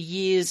this for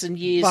years and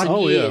years and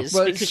Oh, yeah. years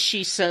Well, because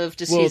she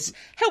served as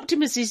helped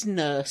him as his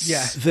nurse.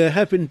 Yeah. There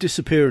have been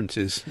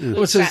disappearances. Yeah.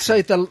 Well, so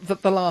say the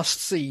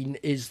last scene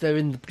is they're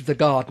in the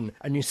garden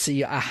and you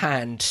see a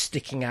hand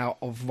sticking out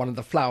of one of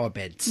the flower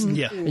beds.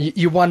 Yeah. And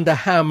you wonder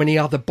how many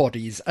other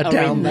bodies are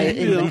down there.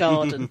 in the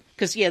garden.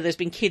 Because, there's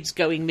been kids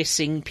going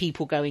missing,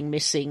 people going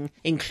missing,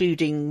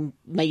 including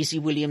Maisie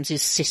Williams'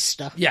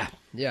 sister. Yeah,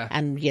 yeah.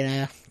 And,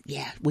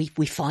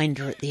 we find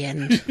her at the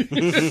end.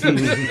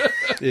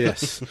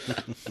 Yes.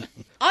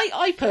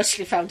 I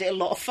personally found it a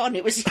lot of fun.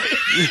 It was you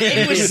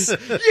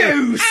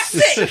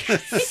sick.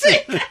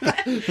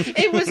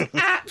 It was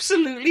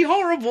absolutely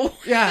horrible.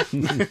 Yeah,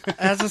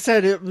 as I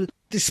said,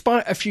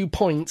 despite a few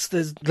points,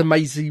 there's the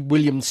Maisie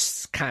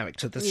Williams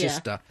character, the Yeah.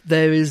 sister.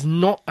 There is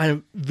not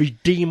a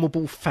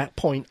redeemable fat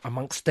point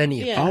amongst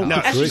any of Yeah. them. no,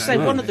 As you absolutely. say,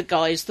 No. one of the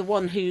guys, the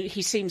one who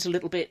he seems a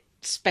little bit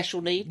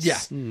special needs. Yeah.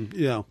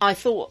 Yeah. I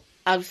thought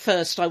at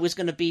first I was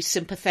going to be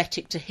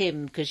sympathetic to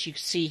him because you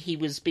see he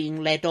was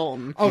being led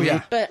on. Oh,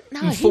 yeah. But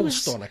no, And he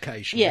forced was on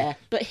occasionally. Yeah,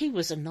 but he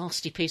was a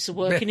nasty piece of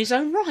work in his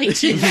own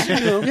right.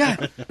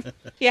 Yeah,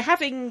 Yeah,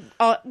 having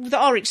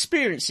our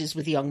experiences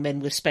with young men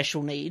with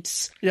special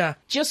needs. yeah,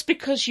 Just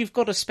because you've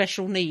got a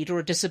special need or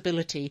a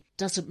disability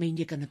doesn't mean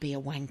you're going to be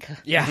a wanker.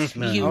 yeah.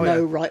 You Oh,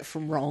 know yeah. right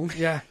from wrong.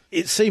 Yeah.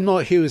 It seemed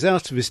like he was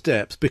out of his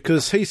depth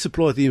because he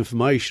supplied the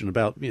information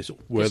about sort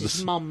of where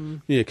His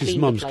mum because his cleaned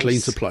the mum's place.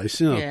 cleaned the place.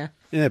 Yeah. Yeah.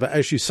 Yeah, but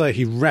as you say,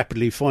 he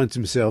rapidly finds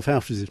himself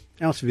out of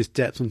his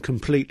depth and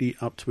completely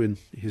up to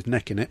his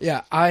neck in it.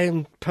 Yeah,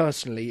 I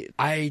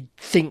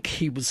think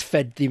he was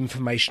fed the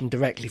information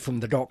directly from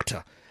the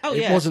doctor. Oh,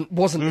 it yeah.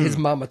 wasn't his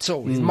mum at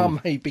all. His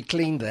mum may be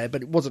clean there,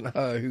 but it wasn't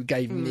her who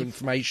gave him the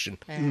information.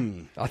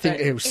 I think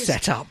But it was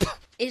set up.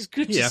 It's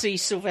good to Yeah. see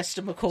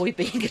Sylvester McCoy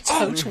being a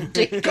total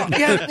dick. God,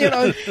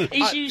 yeah,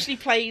 He usually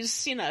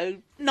plays,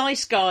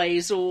 nice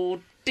guys or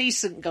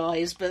decent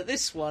guys, but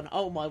this one,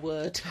 oh my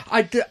word.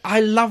 I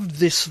love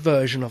this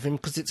version of him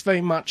because it's very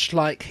much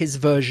like his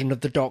version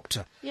of the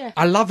Doctor. Yeah.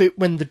 I love it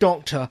when the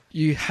Doctor,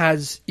 you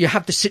have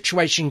the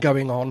situation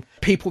going on,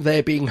 people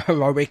there being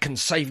heroic and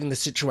saving the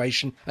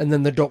situation, and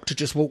then the Doctor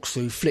just walks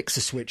through, flicks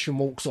a switch and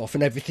walks off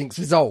and everything's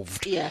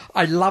resolved. Yeah.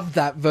 I love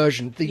that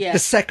version. Yeah. The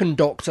second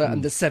Doctor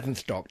and the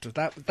seventh Doctor,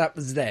 that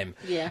was them.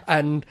 Yeah.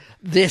 And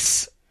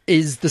this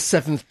is the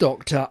seventh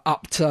Doctor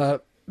up to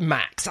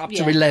max, up to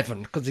Yeah.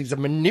 11, because he's a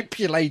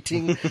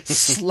manipulating,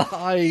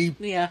 sly,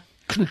 Yeah.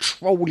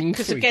 controlling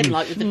Because freak. again,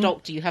 like with the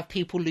Doctor, you have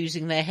people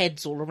losing their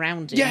heads all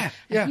around him. Yeah, and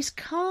yeah. he's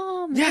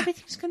calm. Yeah.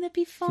 Everything's going to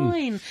be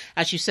fine.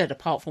 As you said,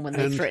 apart from when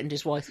they threatened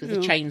his wife with a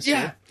chainsaw.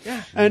 Yeah,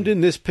 yeah. And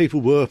in this,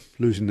 people were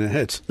losing their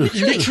heads.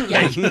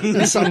 Literally,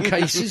 in some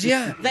cases,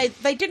 yeah.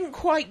 They didn't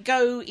quite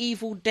go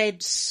Evil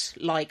Dead's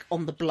like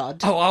on the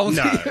blood. Oh,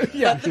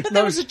 yeah. But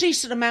there was a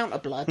decent amount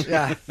of blood.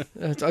 Yeah,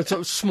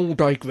 a small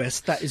digress.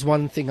 That is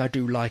one thing I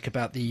do like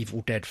about the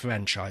Evil Dead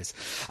franchise.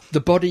 The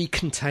body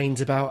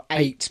contains about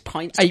Eight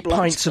pints eight of blood,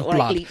 pints of or 8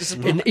 blood. litres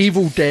of blood. In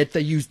Evil Dead,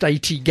 they used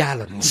 80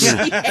 gallons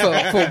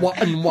for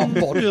one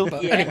body.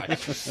 But anyway,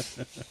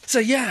 so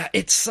yeah,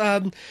 it's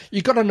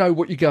you got to know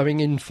what you're going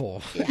in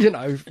for,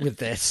 with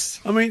this.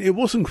 I mean, it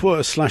wasn't quite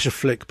a slasher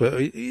flick, but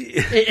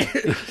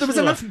There was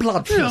enough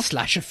blood for a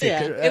slasher flick.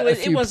 Yeah, at a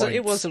few it was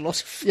points. a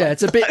lot of fun. Yeah,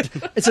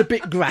 it's a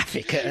bit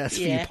graphic at a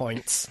few Yeah.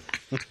 points.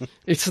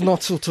 It's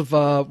not sort of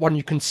one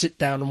you can sit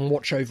down and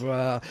watch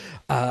over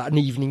an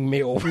evening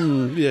meal.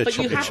 yeah, But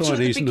you chocolate have to, at the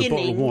Chinese and a bottle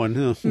of beginning, wine.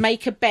 Yeah.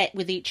 make a bet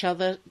with each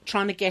other,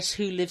 trying to guess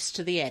who lives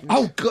to the end.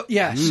 Oh, God,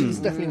 yes, it's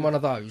definitely one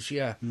of those.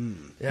 Yeah,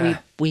 yeah.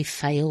 We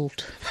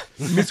failed.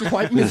 It's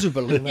quite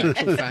miserable in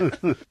actual fact.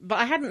 But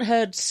I hadn't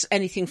heard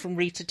anything from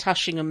Rita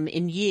Tushingham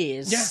in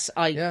years. Yeah,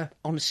 I yeah.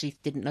 honestly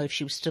didn't know if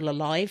she was still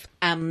alive.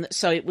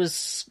 So it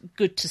was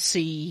good to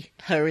see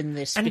her in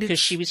this, And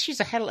because it's- she's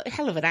a hell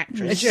of an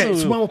actress.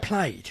 It's well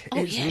played. Oh,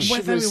 It's yeah, she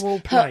very was, well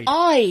her played.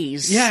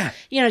 eyes. Yeah.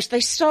 They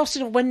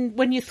started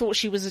when you thought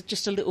she was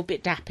just a little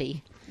bit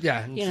dappy.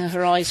 Yeah,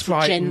 Her eyes were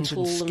frightened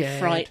gentle and and scared.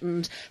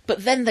 frightened.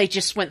 But then they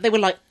were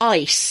like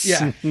ice.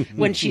 Yeah.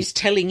 When she's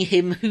telling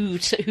him who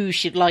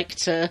she'd like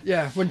to.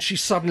 Yeah, when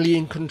she's suddenly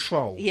in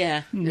control.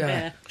 Yeah.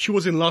 Yeah. She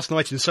was in Last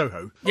Night in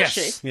Soho. Yes.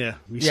 she? Yeah,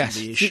 Yes,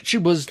 recently-ish. she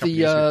was Couple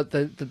years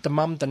ago. the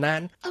mum, the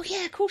nan. Oh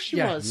yeah, of course she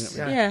Yeah, was.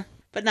 yeah. Yeah.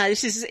 But no,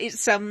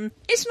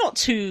 it's not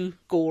too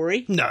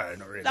gory. No,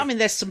 not really. I mean,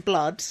 there's some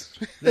blood.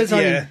 There's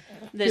yeah.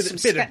 There's Bit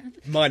some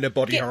of minor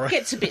body horror.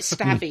 gets a bit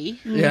stabby.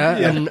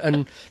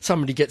 and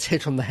somebody gets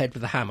hit on the head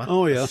with a hammer.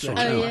 Oh, yeah, that's right.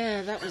 Oh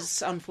yeah, that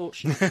was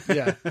unfortunate.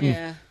 Yeah.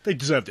 Yeah. They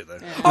deserved it, though.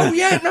 Oh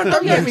yeah, no,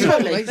 don't Yeah, get me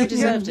totally. wrong. They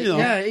deserved it.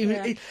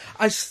 Yeah,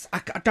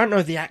 I don't know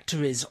who the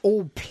actor is.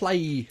 All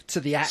play to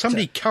the actor.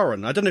 Somebody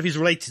Curran. I don't know if he's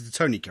related to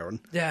Tony Curran.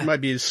 Yeah.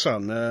 Maybe his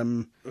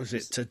son. Was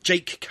it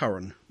Jake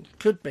Curran?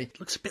 could be.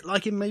 Looks a bit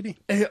like him, maybe.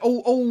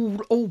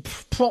 All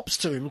props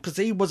to him, because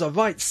he was a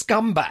right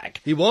scumbag.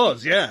 He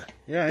was, yeah.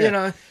 Yeah. You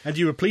know. And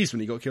you were pleased when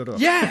he got killed off.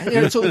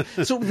 Yeah, sort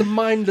of the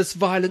mindless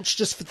violence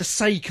just for the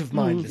sake of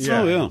mindless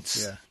Oh, yeah.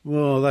 violence. Yeah.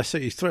 Well, that's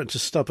it. He threatened to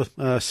stub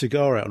a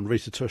cigar out on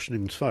Rita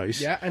Tushingham's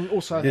face. Yeah, and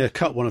also Yeah,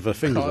 cut one of her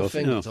fingers cut her off.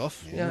 fingers yeah.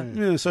 off. Yeah.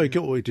 Yeah, so he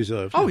got what he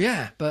deserved. Oh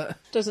yeah, but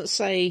Doesn't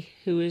say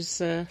who his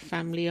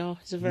family are.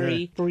 It's a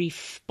very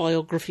brief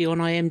biography on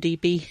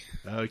IMDb.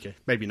 Okay.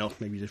 Maybe not.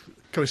 Maybe just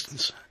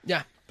coincidence.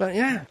 yeah,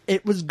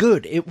 it was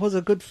good. It was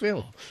a good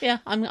film. Yeah,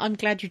 I'm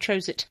glad you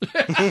chose it.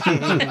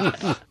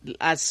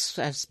 As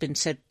has been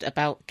said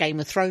about Game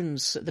of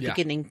Thrones at the Yeah.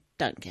 beginning,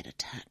 don't get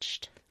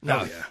attached.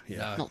 No,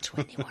 Yeah. Not to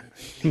anyone.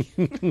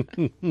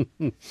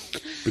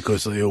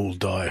 Because they all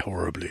die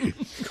horribly.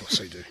 Of course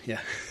they do.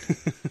 Yeah.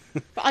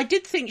 But I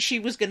did think she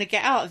was going to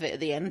get out of it at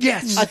the end.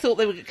 Yes. I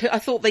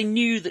thought they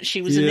knew that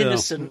she was an Yeah.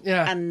 innocent,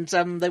 Yeah. and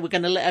they were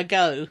going to let her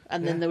go.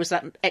 And then there was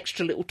that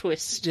extra little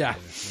twist. Yeah,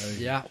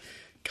 yeah.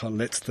 Can't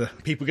let the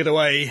people get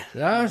away.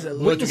 Yeah,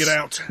 Word to get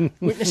out.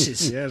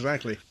 Witnesses. Yeah,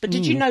 exactly. But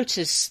did you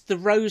notice the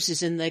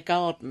roses in their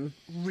garden?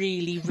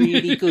 Really,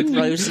 really good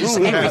roses.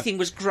 Everything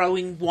was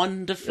growing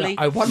wonderfully.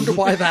 I wonder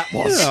why that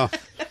was. Yeah.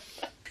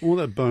 All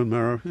that bone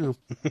marrow.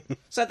 Yeah.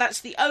 So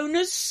that's The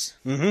Owners.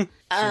 Mm-hmm.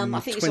 I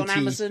think it's on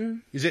 20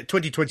 Amazon. Is it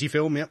 2020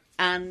 film? Yep.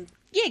 And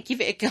yeah, give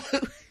it a go.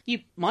 You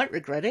might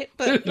regret it,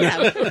 but you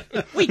know,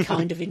 we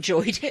kind of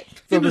enjoyed it.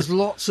 There was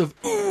lots of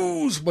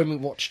oohs when we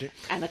watched it.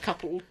 And a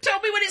couple, tell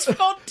me when it's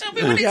gone, tell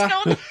me when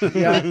it's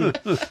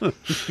gone.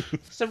 Yeah.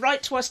 So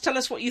write to us, tell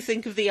us what you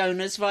think of The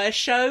Owners via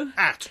show.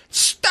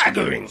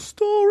 Staggering.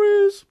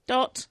 Stories.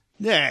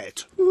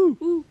 Net.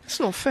 It's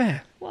not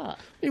fair. What?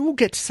 You all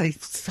get to say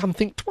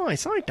something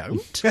twice. I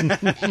don't.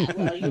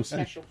 Well, you're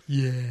special.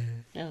 Yeah.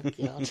 Oh,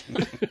 God.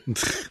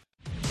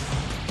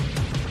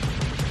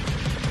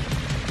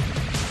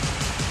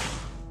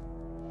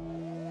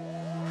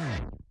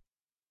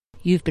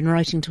 You've been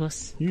writing to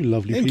us. You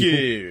lovely Thank people.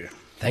 you.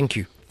 Thank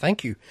you.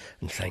 Thank you.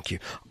 And thank you.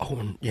 Oh,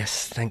 and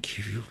yes, thank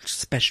you.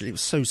 Especially, it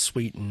was so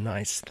sweet and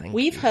nice. Thank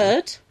We've you.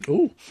 heard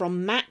Oh.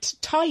 from Matt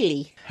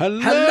Tiley.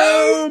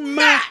 Hello,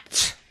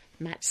 Matt!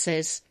 Matt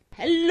says,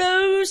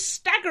 hello,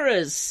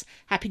 Staggerers!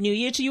 Happy New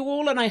Year to you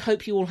all, and I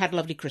hope you all had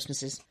lovely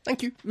Christmases.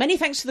 Thank you. Many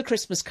thanks for the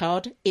Christmas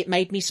card. It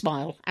made me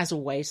smile, as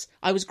always.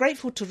 I was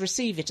grateful to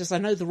receive it, as I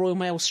know the Royal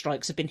Mail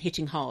strikes have been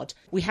hitting hard.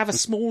 We have a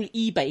small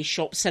eBay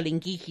shop selling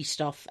geeky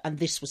stuff, and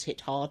this was hit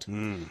hard.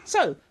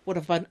 So, what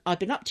have I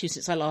been up to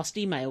since I last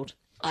emailed?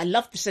 I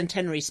loved the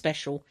centenary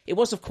special. It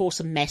was, of course,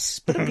 a mess,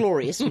 but a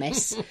glorious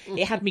mess.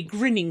 It had me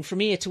grinning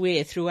from ear to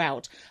ear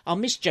throughout. I'll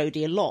miss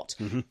Jodie a lot,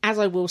 as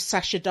I will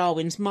Sacha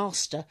Darwin's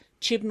master.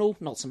 Chibnall,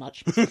 not so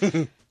much.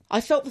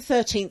 I felt the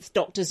 13th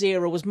Doctor's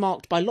era was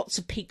marked by lots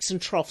of peaks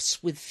and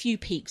troughs, with few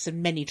peaks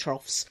and many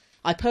troughs.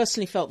 I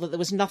personally felt that there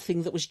was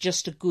nothing that was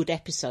just a good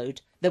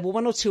episode. There were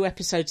 1 or 2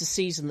 episodes a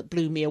season that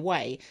blew me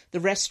away. The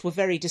rest were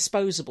very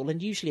disposable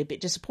and usually a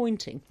bit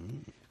disappointing.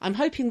 I'm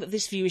hoping that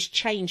this view is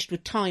changed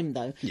with time,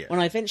 though, when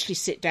I eventually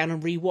sit down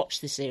and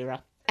re-watch this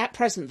era. At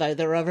present, though,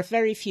 there are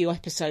very few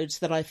episodes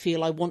that I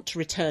feel I want to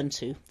return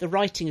to. The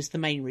writing is the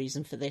main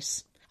reason for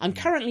this. I'm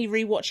currently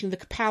re-watching the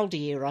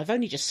Capaldi era. I've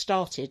only just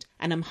started,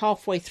 and I'm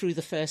halfway through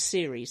the first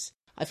series.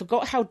 I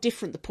forgot how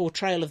different the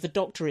portrayal of the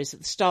Doctor is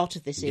at the start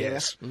of this era.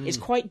 Yes. It's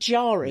quite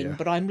jarring,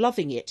 but I'm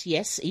loving it.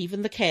 Yes,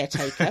 even the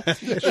caretaker,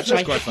 which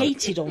I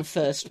hated on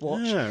first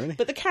watch. Yeah, really?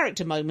 But the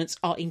character moments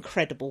are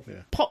incredible.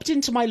 Popped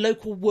into my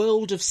local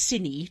world of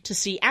cine to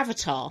see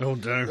Avatar. Oh,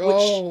 no.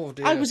 Oh,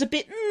 dear. I was a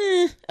bit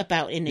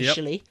about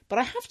initially, but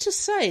I have to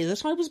say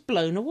that I was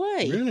blown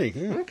away. Really?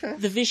 Yeah. Okay.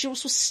 The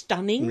visuals were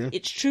stunning.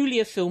 It's truly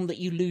a film that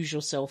you lose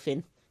yourself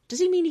in. Does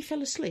he mean he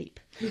fell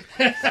asleep?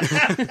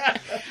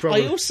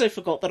 I also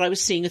forgot that I was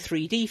seeing a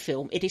 3D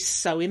film. It is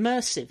so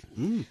immersive.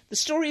 The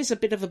story is a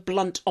bit of a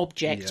blunt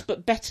object,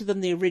 but better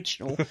than the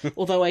original,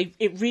 although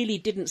it really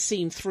didn't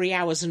seem 3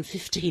 hours and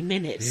 15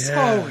 minutes.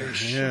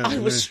 I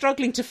was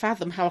struggling to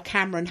fathom how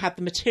Cameron had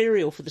the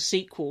material for the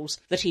sequels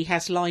that he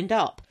has lined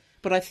up,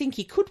 but I think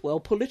he could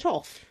well pull it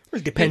off. Well,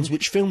 it depends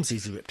which films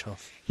he's ripped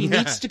off. He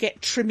needs to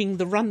get trimming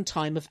the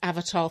runtime of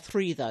Avatar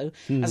 3, though,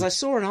 as I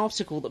saw an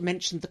article that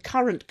mentioned the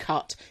current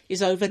cut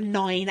is over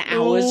 9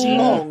 hours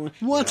long.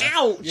 What?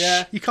 Ouch!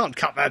 Yeah. You can't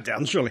cut that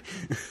down, surely.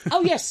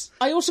 Oh, yes,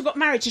 I also got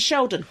married to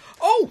Sheldon.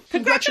 Oh,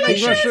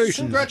 Congratulations!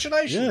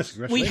 Congratulations.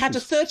 Yes, We had a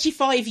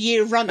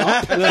 35-year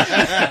run-up,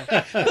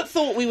 but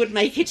thought we would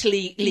make it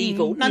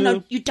legal.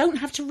 No, you don't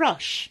have to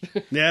rush.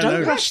 Yeah,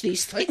 Don't no. rush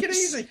these things. Take it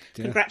easy.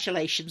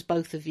 Congratulations,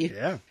 both of you.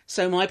 Yeah.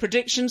 So my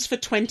predictions for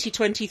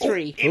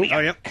 2023. Oh,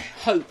 yeah.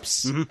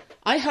 Hopes.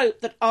 I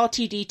hope that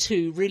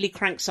RTD2 really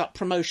cranks up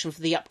promotion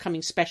for the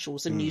upcoming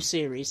specials and new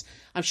series.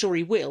 I'm sure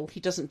he will. He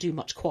doesn't do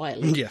much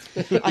quietly. Yeah.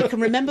 I can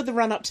remember the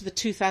run-up to the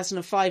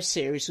 2005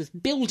 series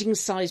with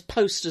building-sized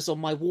posters on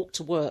my walk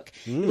to work.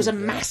 It was a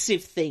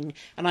massive thing,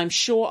 and I'm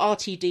sure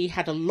RTD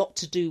had a lot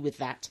to do with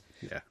that.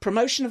 Yeah.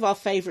 Promotion of our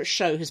favourite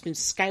show has been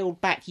scaled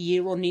back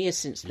year on year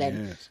since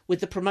then, with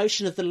the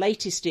promotion of the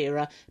latest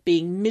era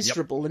being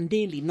miserable and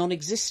nearly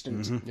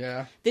non-existent.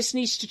 Yeah. This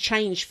needs to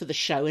change for the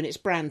show and its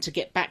brand to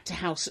get back to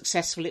how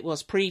successful it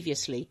was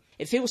previously.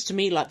 It feels to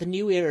me like the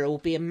new era will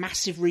be a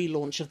massive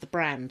relaunch of the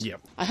brand.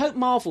 Yep. I hope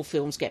Marvel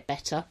films get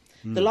better.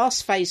 The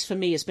last phase for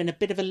me has been a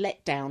bit of a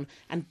letdown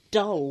and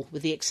dull,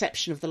 with the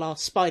exception of the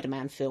last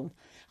Spider-Man film.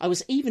 I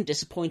was even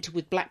disappointed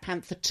with Black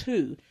Panther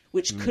 2,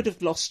 which could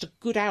have lost a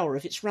good hour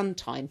of its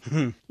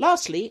runtime.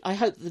 Lastly, I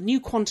hope the new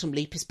Quantum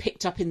Leap is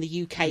picked up in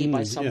the UK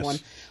by someone.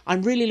 Yes.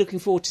 I'm really looking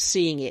forward to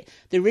seeing it.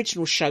 The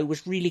original show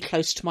was really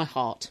close to my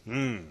heart.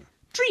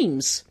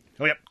 Dreams.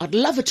 Oh, yep. I'd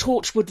love a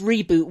Torchwood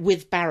reboot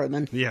with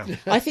Barrowman. Yeah.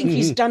 I think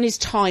he's done his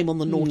time on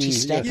the naughty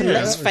step, and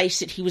let's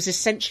face it, he was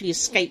essentially a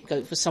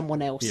scapegoat for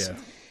someone else. Yeah.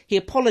 He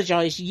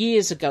apologised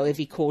years ago if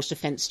he caused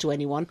offence to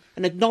anyone,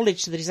 and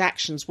acknowledged that his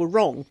actions were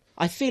wrong.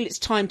 I feel it's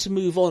time to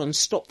move on and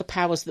stop the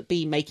powers that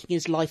be making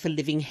his life a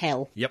living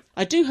hell. Yep.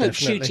 I do hope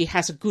Definitely. Ncuti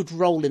has a good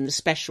role in the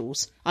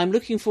specials. I'm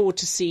looking forward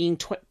to seeing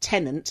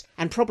Tennant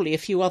and probably a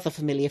few other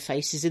familiar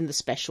faces in the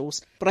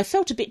specials, but I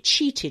felt a bit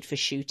cheated for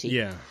Ncuti.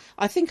 Yeah.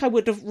 I think I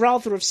would have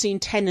rather have seen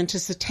Tennant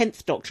as the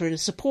 10th Doctor in a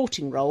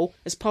supporting role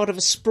as part of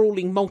a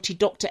sprawling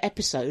multi-Doctor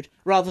episode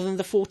rather than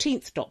the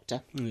 14th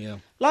Doctor. Yeah.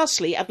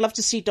 Lastly, I'd love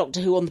to see Doctor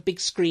Who on the big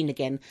screen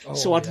again,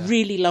 so I'd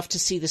really love to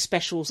see the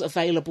specials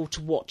available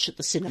to watch at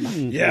the cinema.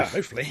 Yeah,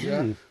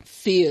 hopefully.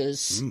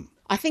 Fears.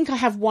 I think I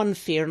have one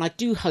fear, and I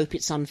do hope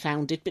it's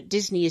unfounded, but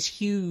Disney is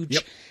huge.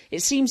 Yep.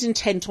 It seems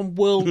intent on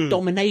world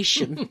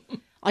domination.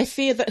 I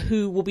fear that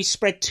Who will be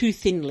spread too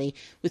thinly,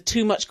 with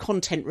too much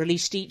content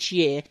released each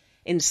year,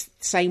 in the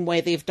same way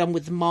they have done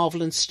with the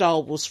Marvel and Star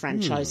Wars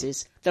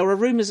franchises. There are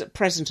rumours at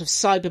present of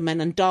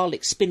Cybermen and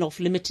Dalek spin-off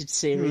limited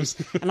series,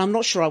 and I'm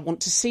not sure I want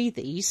to see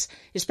these,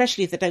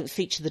 especially if they don't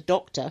feature the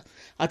Doctor.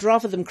 I'd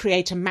rather them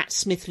create a Matt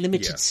Smith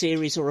limited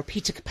series or a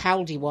Peter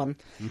Capaldi one.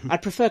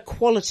 I'd prefer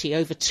quality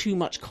over too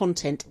much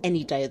content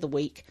any day of the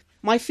week.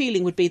 My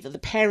feeling would be that the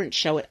parent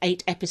show at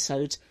 8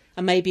 episodes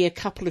and maybe a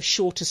couple of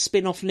shorter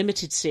spin-off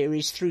limited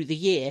series through the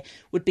year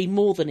would be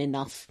more than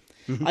enough.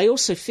 I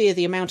also fear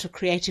the amount of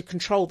creative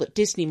control that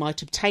Disney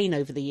might obtain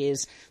over the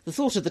years. The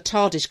thought of the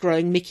TARDIS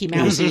growing Mickey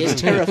Mouse ears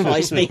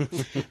terrifies me.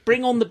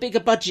 Bring on the bigger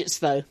budgets,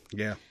 though.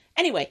 Yeah.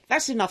 Anyway,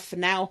 that's enough for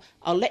now.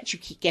 I'll let you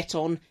get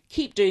on.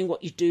 Keep doing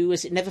what you do,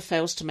 as it never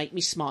fails to make me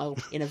smile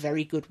in a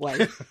very good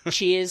way.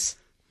 Cheers,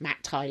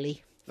 Matt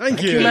Tiley.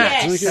 Thank you,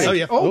 Matt. Yes. Thank Oh,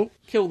 yeah. Oh.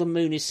 Kill the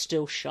Moon is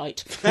still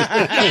shite.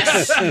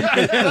 Yes!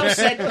 Well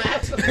said,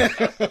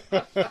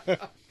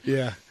 Matt.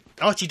 Yeah.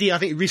 RTD, I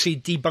think, recently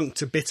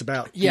debunked a bit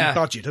about the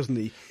budget, hasn't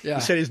he? Yeah.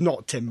 He said it's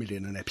not 10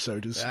 million an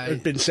episode, as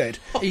had been said.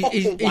 He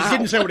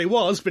Didn't say what it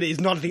was, but it's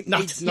nothing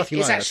It's like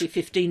that. actually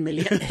 15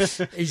 million.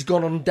 He's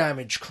gone on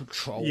damage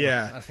control.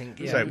 Yeah. I think.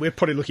 Yeah. So we're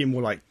probably looking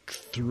more like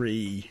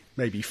 3,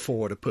 maybe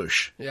 4 at a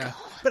push. yeah.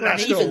 But And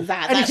that's even still...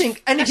 that, Anything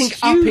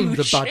that's upping the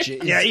huge.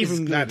 budget. Yeah, is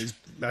even good. that is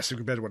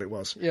massively better than what it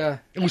was. Yeah.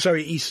 Also,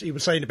 he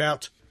was saying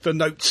about the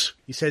notes.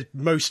 He said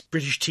most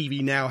British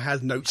TV now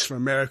has notes from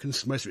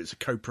Americans. Most of it's a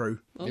co-pro.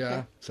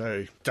 Yeah.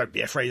 So don't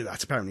be afraid of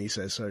that, apparently, he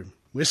says. So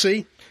we'll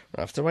see.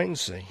 We'll have to wait and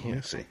see. Yeah.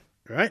 We'll see.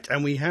 Right,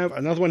 and we have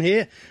another one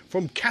here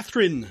from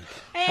Catherine,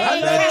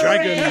 Hey, the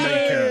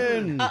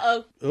Dragon Maker.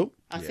 Uh-oh. Oh,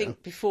 I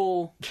think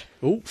before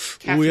oh,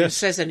 Catherine yes.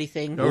 says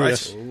anything, All right.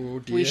 yes. Oh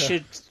dear. we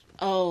should...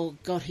 Oh,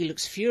 God, he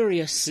looks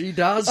furious. He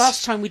does.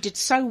 Last time we did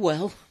so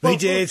well. They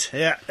did,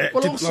 yeah. It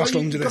Well, didn't also, last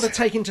long, you've did got it? to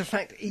take into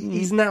fact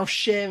he's now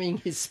sharing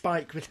his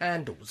spike with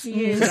Handles.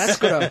 Yes. That's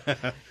got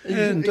to...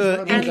 And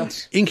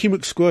And Inky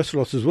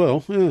McSquirtle as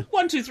well. Yeah.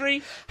 1, 2,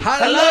 3.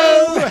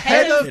 Hello,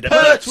 Head of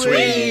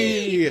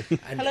Pertwee!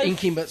 And Hello,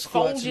 Inky McSquirtle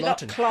folded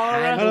up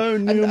Clara. Handle. Hello,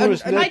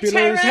 numerous Hi, nebulas.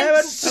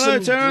 Terence. Hello,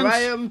 and Terence.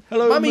 Graham.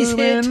 Hello, Mummy's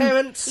here, Moomin.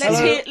 Terence. Let's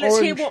Hello, hear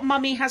Orange. what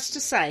Mummy has to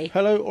say.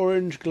 Hello,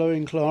 orange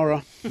glowing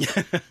Clara.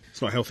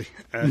 It's not healthy.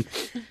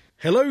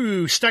 Hello,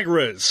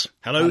 Staggerers.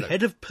 Hello,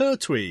 Head of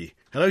Pertwee.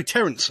 Hello,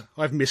 Terence.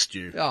 I've missed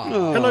you.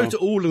 Oh. Hello to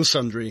all and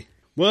sundry.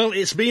 Well,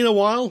 it's been a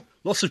while.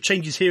 Lots of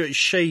changes here at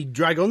Shade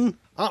Dragon,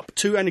 up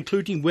to and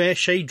including where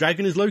Shade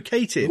Dragon is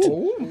located.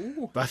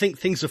 But I think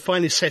things have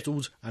finally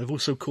settled and have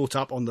also caught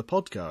up on the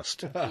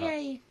podcast.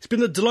 Yay. It's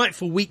been a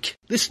delightful week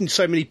listening to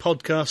so many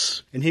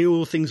podcasts and hear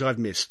all the things I've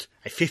missed.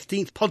 A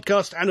 15th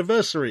podcast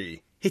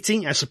anniversary.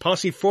 Hitting and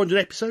surpassing 400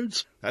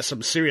 episodes? That's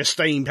some serious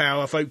staying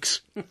power,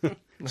 folks.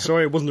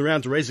 Sorry I wasn't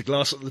around to raise a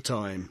glass at the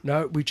time.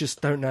 No, we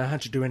just don't know how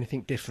to do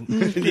anything different.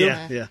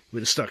 Yeah,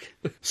 we're stuck.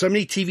 So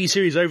many TV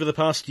series over the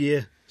past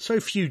year, so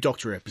few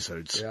Doctor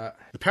episodes. Yeah.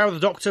 The Power of the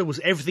Doctor was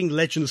everything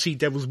Legend of the Sea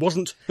Devils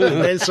wasn't,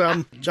 and then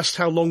some. Just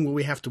how long will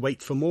we have to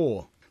wait for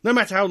more? No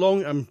matter how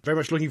long, I'm very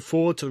much looking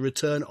forward to the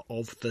return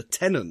of The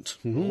Tenant.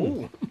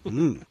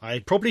 I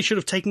probably should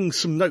have taken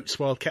some notes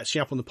while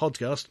catching up on the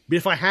podcast, but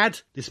if I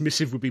had, this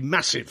missive would be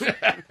massive.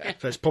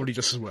 So it's probably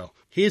just as well.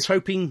 Here's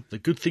hoping the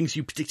good things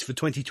you predicted for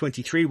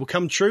 2023 will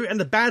come true, and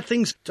the bad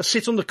things just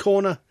sit on the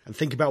corner and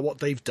think about what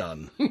they've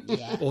done.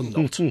 Or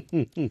not.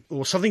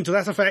 Or something to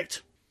that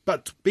effect.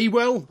 But be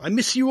well, I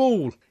miss you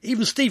all.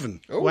 Even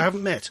Stephen, who I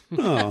haven't met.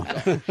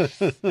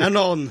 And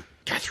on,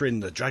 Catherine,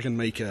 the Dragon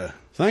Maker.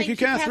 Thank you,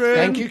 Catherine.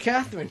 Thank you,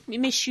 Catherine. We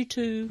miss you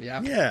too.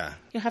 Yeah. Yeah.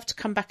 You'll have to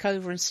come back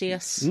over and see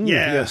us.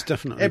 Yeah. yes,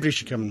 definitely. Everybody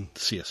should come and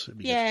see us. It'd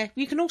be good. Yeah,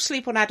 you can all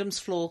sleep on Adam's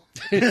floor.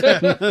 You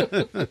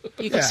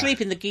can sleep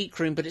in the geek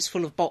room, but it's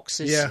full of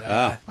boxes.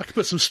 Yeah. I could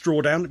put some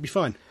straw down, it'd be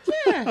fine.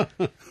 Yeah.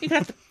 You can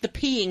have the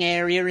peeing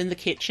area in the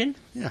kitchen.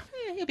 Yeah.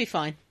 Yeah, you'll be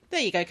fine.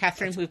 There you go,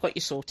 Catherine. We've got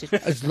you sorted.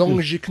 As long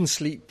as you can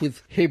sleep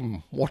with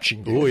him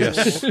watching you. Oh,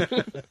 yes.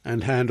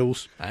 And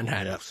Handles. And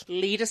Handles.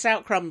 Lead us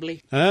out,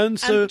 Crumbly. And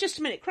so, Just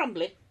a minute,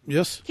 Crumbly.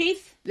 yes.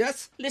 Keith,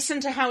 Yes.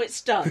 listen to how it's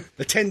done.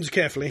 Attend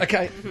carefully.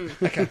 Okay.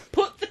 Okay.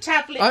 Put the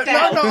tablet No,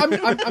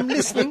 down. I'm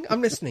listening.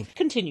 I'm listening.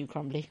 Continue,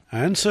 Crumbly.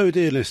 And so,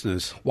 dear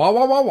listeners, Wah,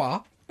 wah, wah,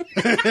 wah.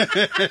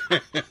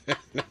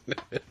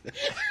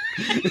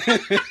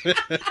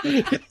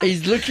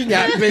 He's looking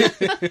at me.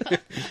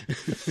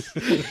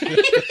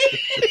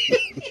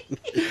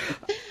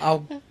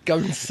 I'll go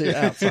and sit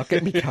out, I'll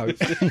get my coat.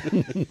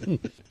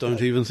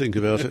 don't even think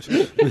about it.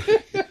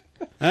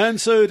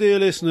 And so, dear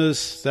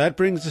listeners, that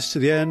brings us to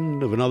the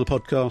end of another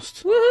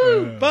podcast.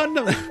 Woohoo!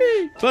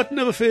 But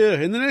never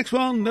fear, in the next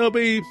one there'll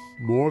be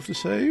more of the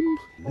same.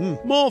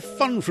 More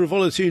fun,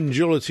 frivolity and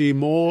jollity,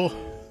 more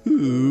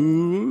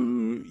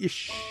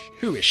who-ish.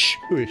 Whoish.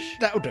 Who-ish.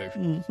 That'll do.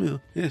 Yeah,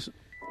 yes.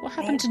 What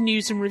happened to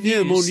news and reviews?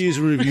 Yeah, more news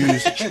and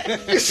reviews.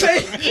 You see?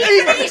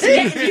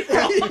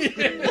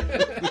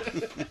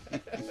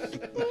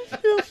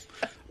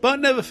 But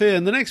never fear,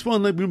 in the next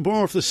one there'll be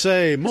more of the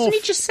same. More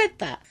Hasn't he just said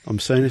that? I'm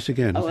saying it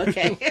again. Oh,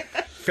 okay.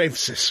 For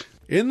emphasis.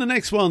 In the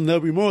next one,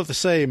 there'll be more of the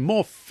same.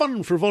 More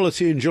fun,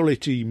 frivolity and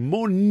jollity.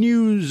 More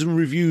news and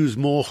reviews.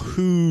 More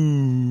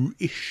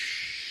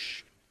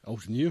who-ish.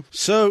 Old and new.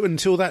 So,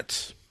 until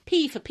that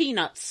P for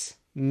peanuts.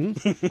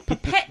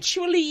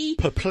 Perpetually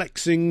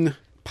perplexing,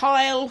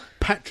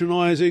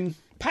 patronising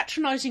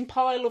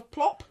pile of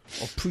plop.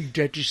 Or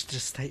prejudiced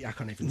state, I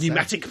can't even say.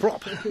 Pneumatic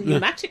prop.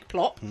 Pneumatic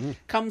plop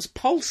comes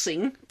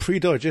pulsing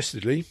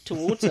pre-digestedly,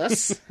 towards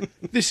us.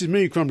 this is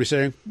me, Crumbly,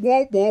 saying,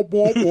 wah, wah,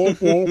 wah, wah,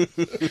 wah.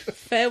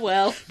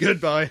 Farewell.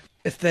 Goodbye.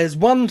 If there's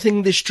one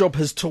thing this job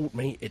has taught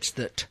me, it's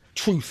that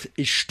truth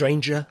is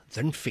stranger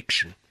than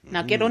fiction.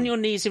 Now get on your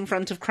knees in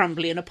front of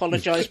Crumbly and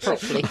apologise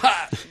properly.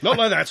 Not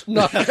like that.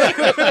 No.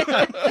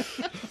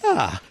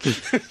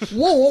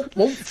 Whoa,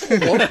 whoa,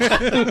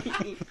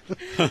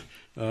 whoa.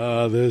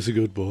 Ah, there's a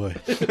good boy.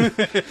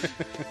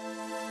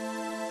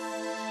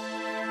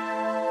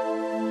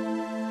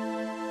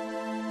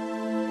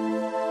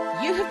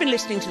 You have been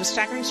listening to the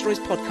Staggering Stories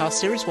podcast,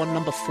 Series 1,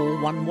 number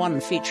 411,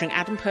 featuring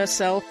Adam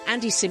Purcell,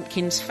 Andy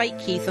Simpkins, Fake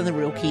Keith and the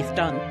real Keith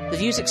Dunn. The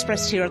views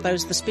expressed here are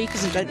those of the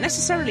speakers and don't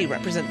necessarily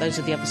represent those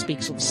of the other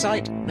speakers of the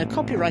site. No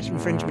copyright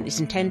infringement is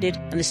intended,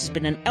 and this has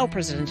been an El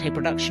Presidente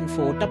production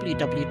for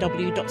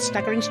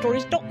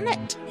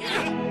www.staggeringstories.net.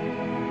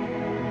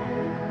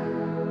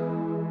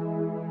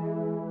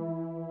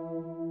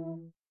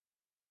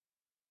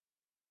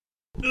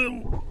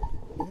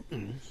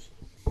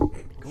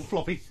 Go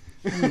floppy.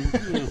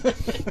 Tighten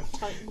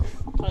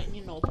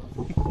your knob.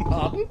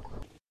 Pardon?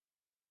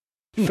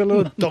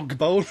 Fellow dog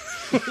bowl.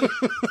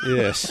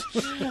 Yes.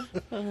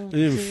 And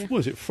then, what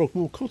was it?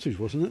 Frogmore Cottage,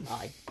 wasn't it?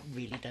 I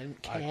really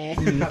don't care.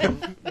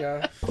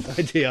 Yeah.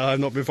 Idea, I've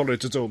not been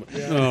followed at all.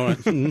 All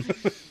right.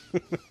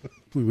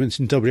 We went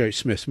in WH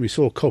Smith and we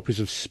saw copies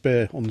of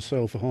Spare on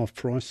sale for half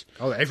price.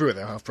 Oh, they're everywhere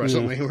they're half price,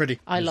 aren't they, already?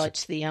 I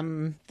liked the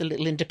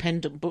little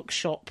independent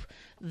bookshop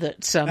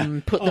that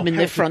put them in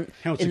the front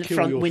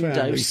window,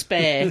 Family.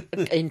 Spare,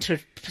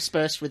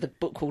 interspersed with a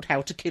book called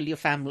How to Kill Your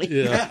Family.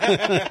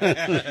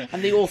 Yeah.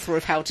 And the author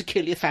of How to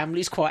Kill Your Family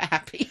is quite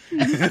happy.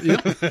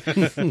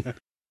 Pardon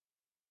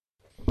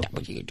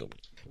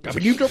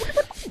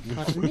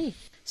me.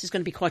 This is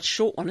going to be quite a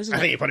short one, isn't it?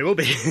 I think it probably will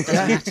be. Doesn't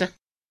matter.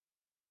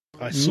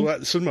 I saw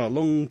that cinema a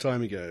long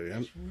time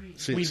ago.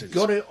 We've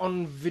got it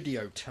on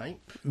videotape.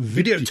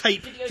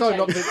 Videotape. Sorry,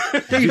 not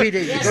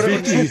DVD. Yes, We got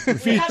it on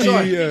we have it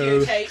on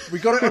Video. videotape. We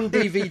got it on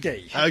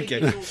DVD. I think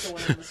Okay. it's also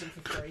on Amazon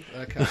for free.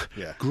 Okay.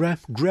 Yeah.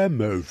 Gramophone.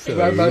 Gramophone.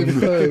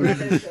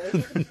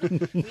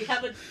 We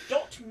have a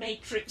dot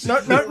matrix. No.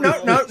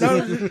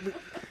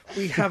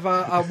 We have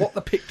a what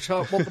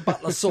the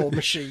butler saw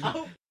machine.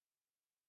 Oh,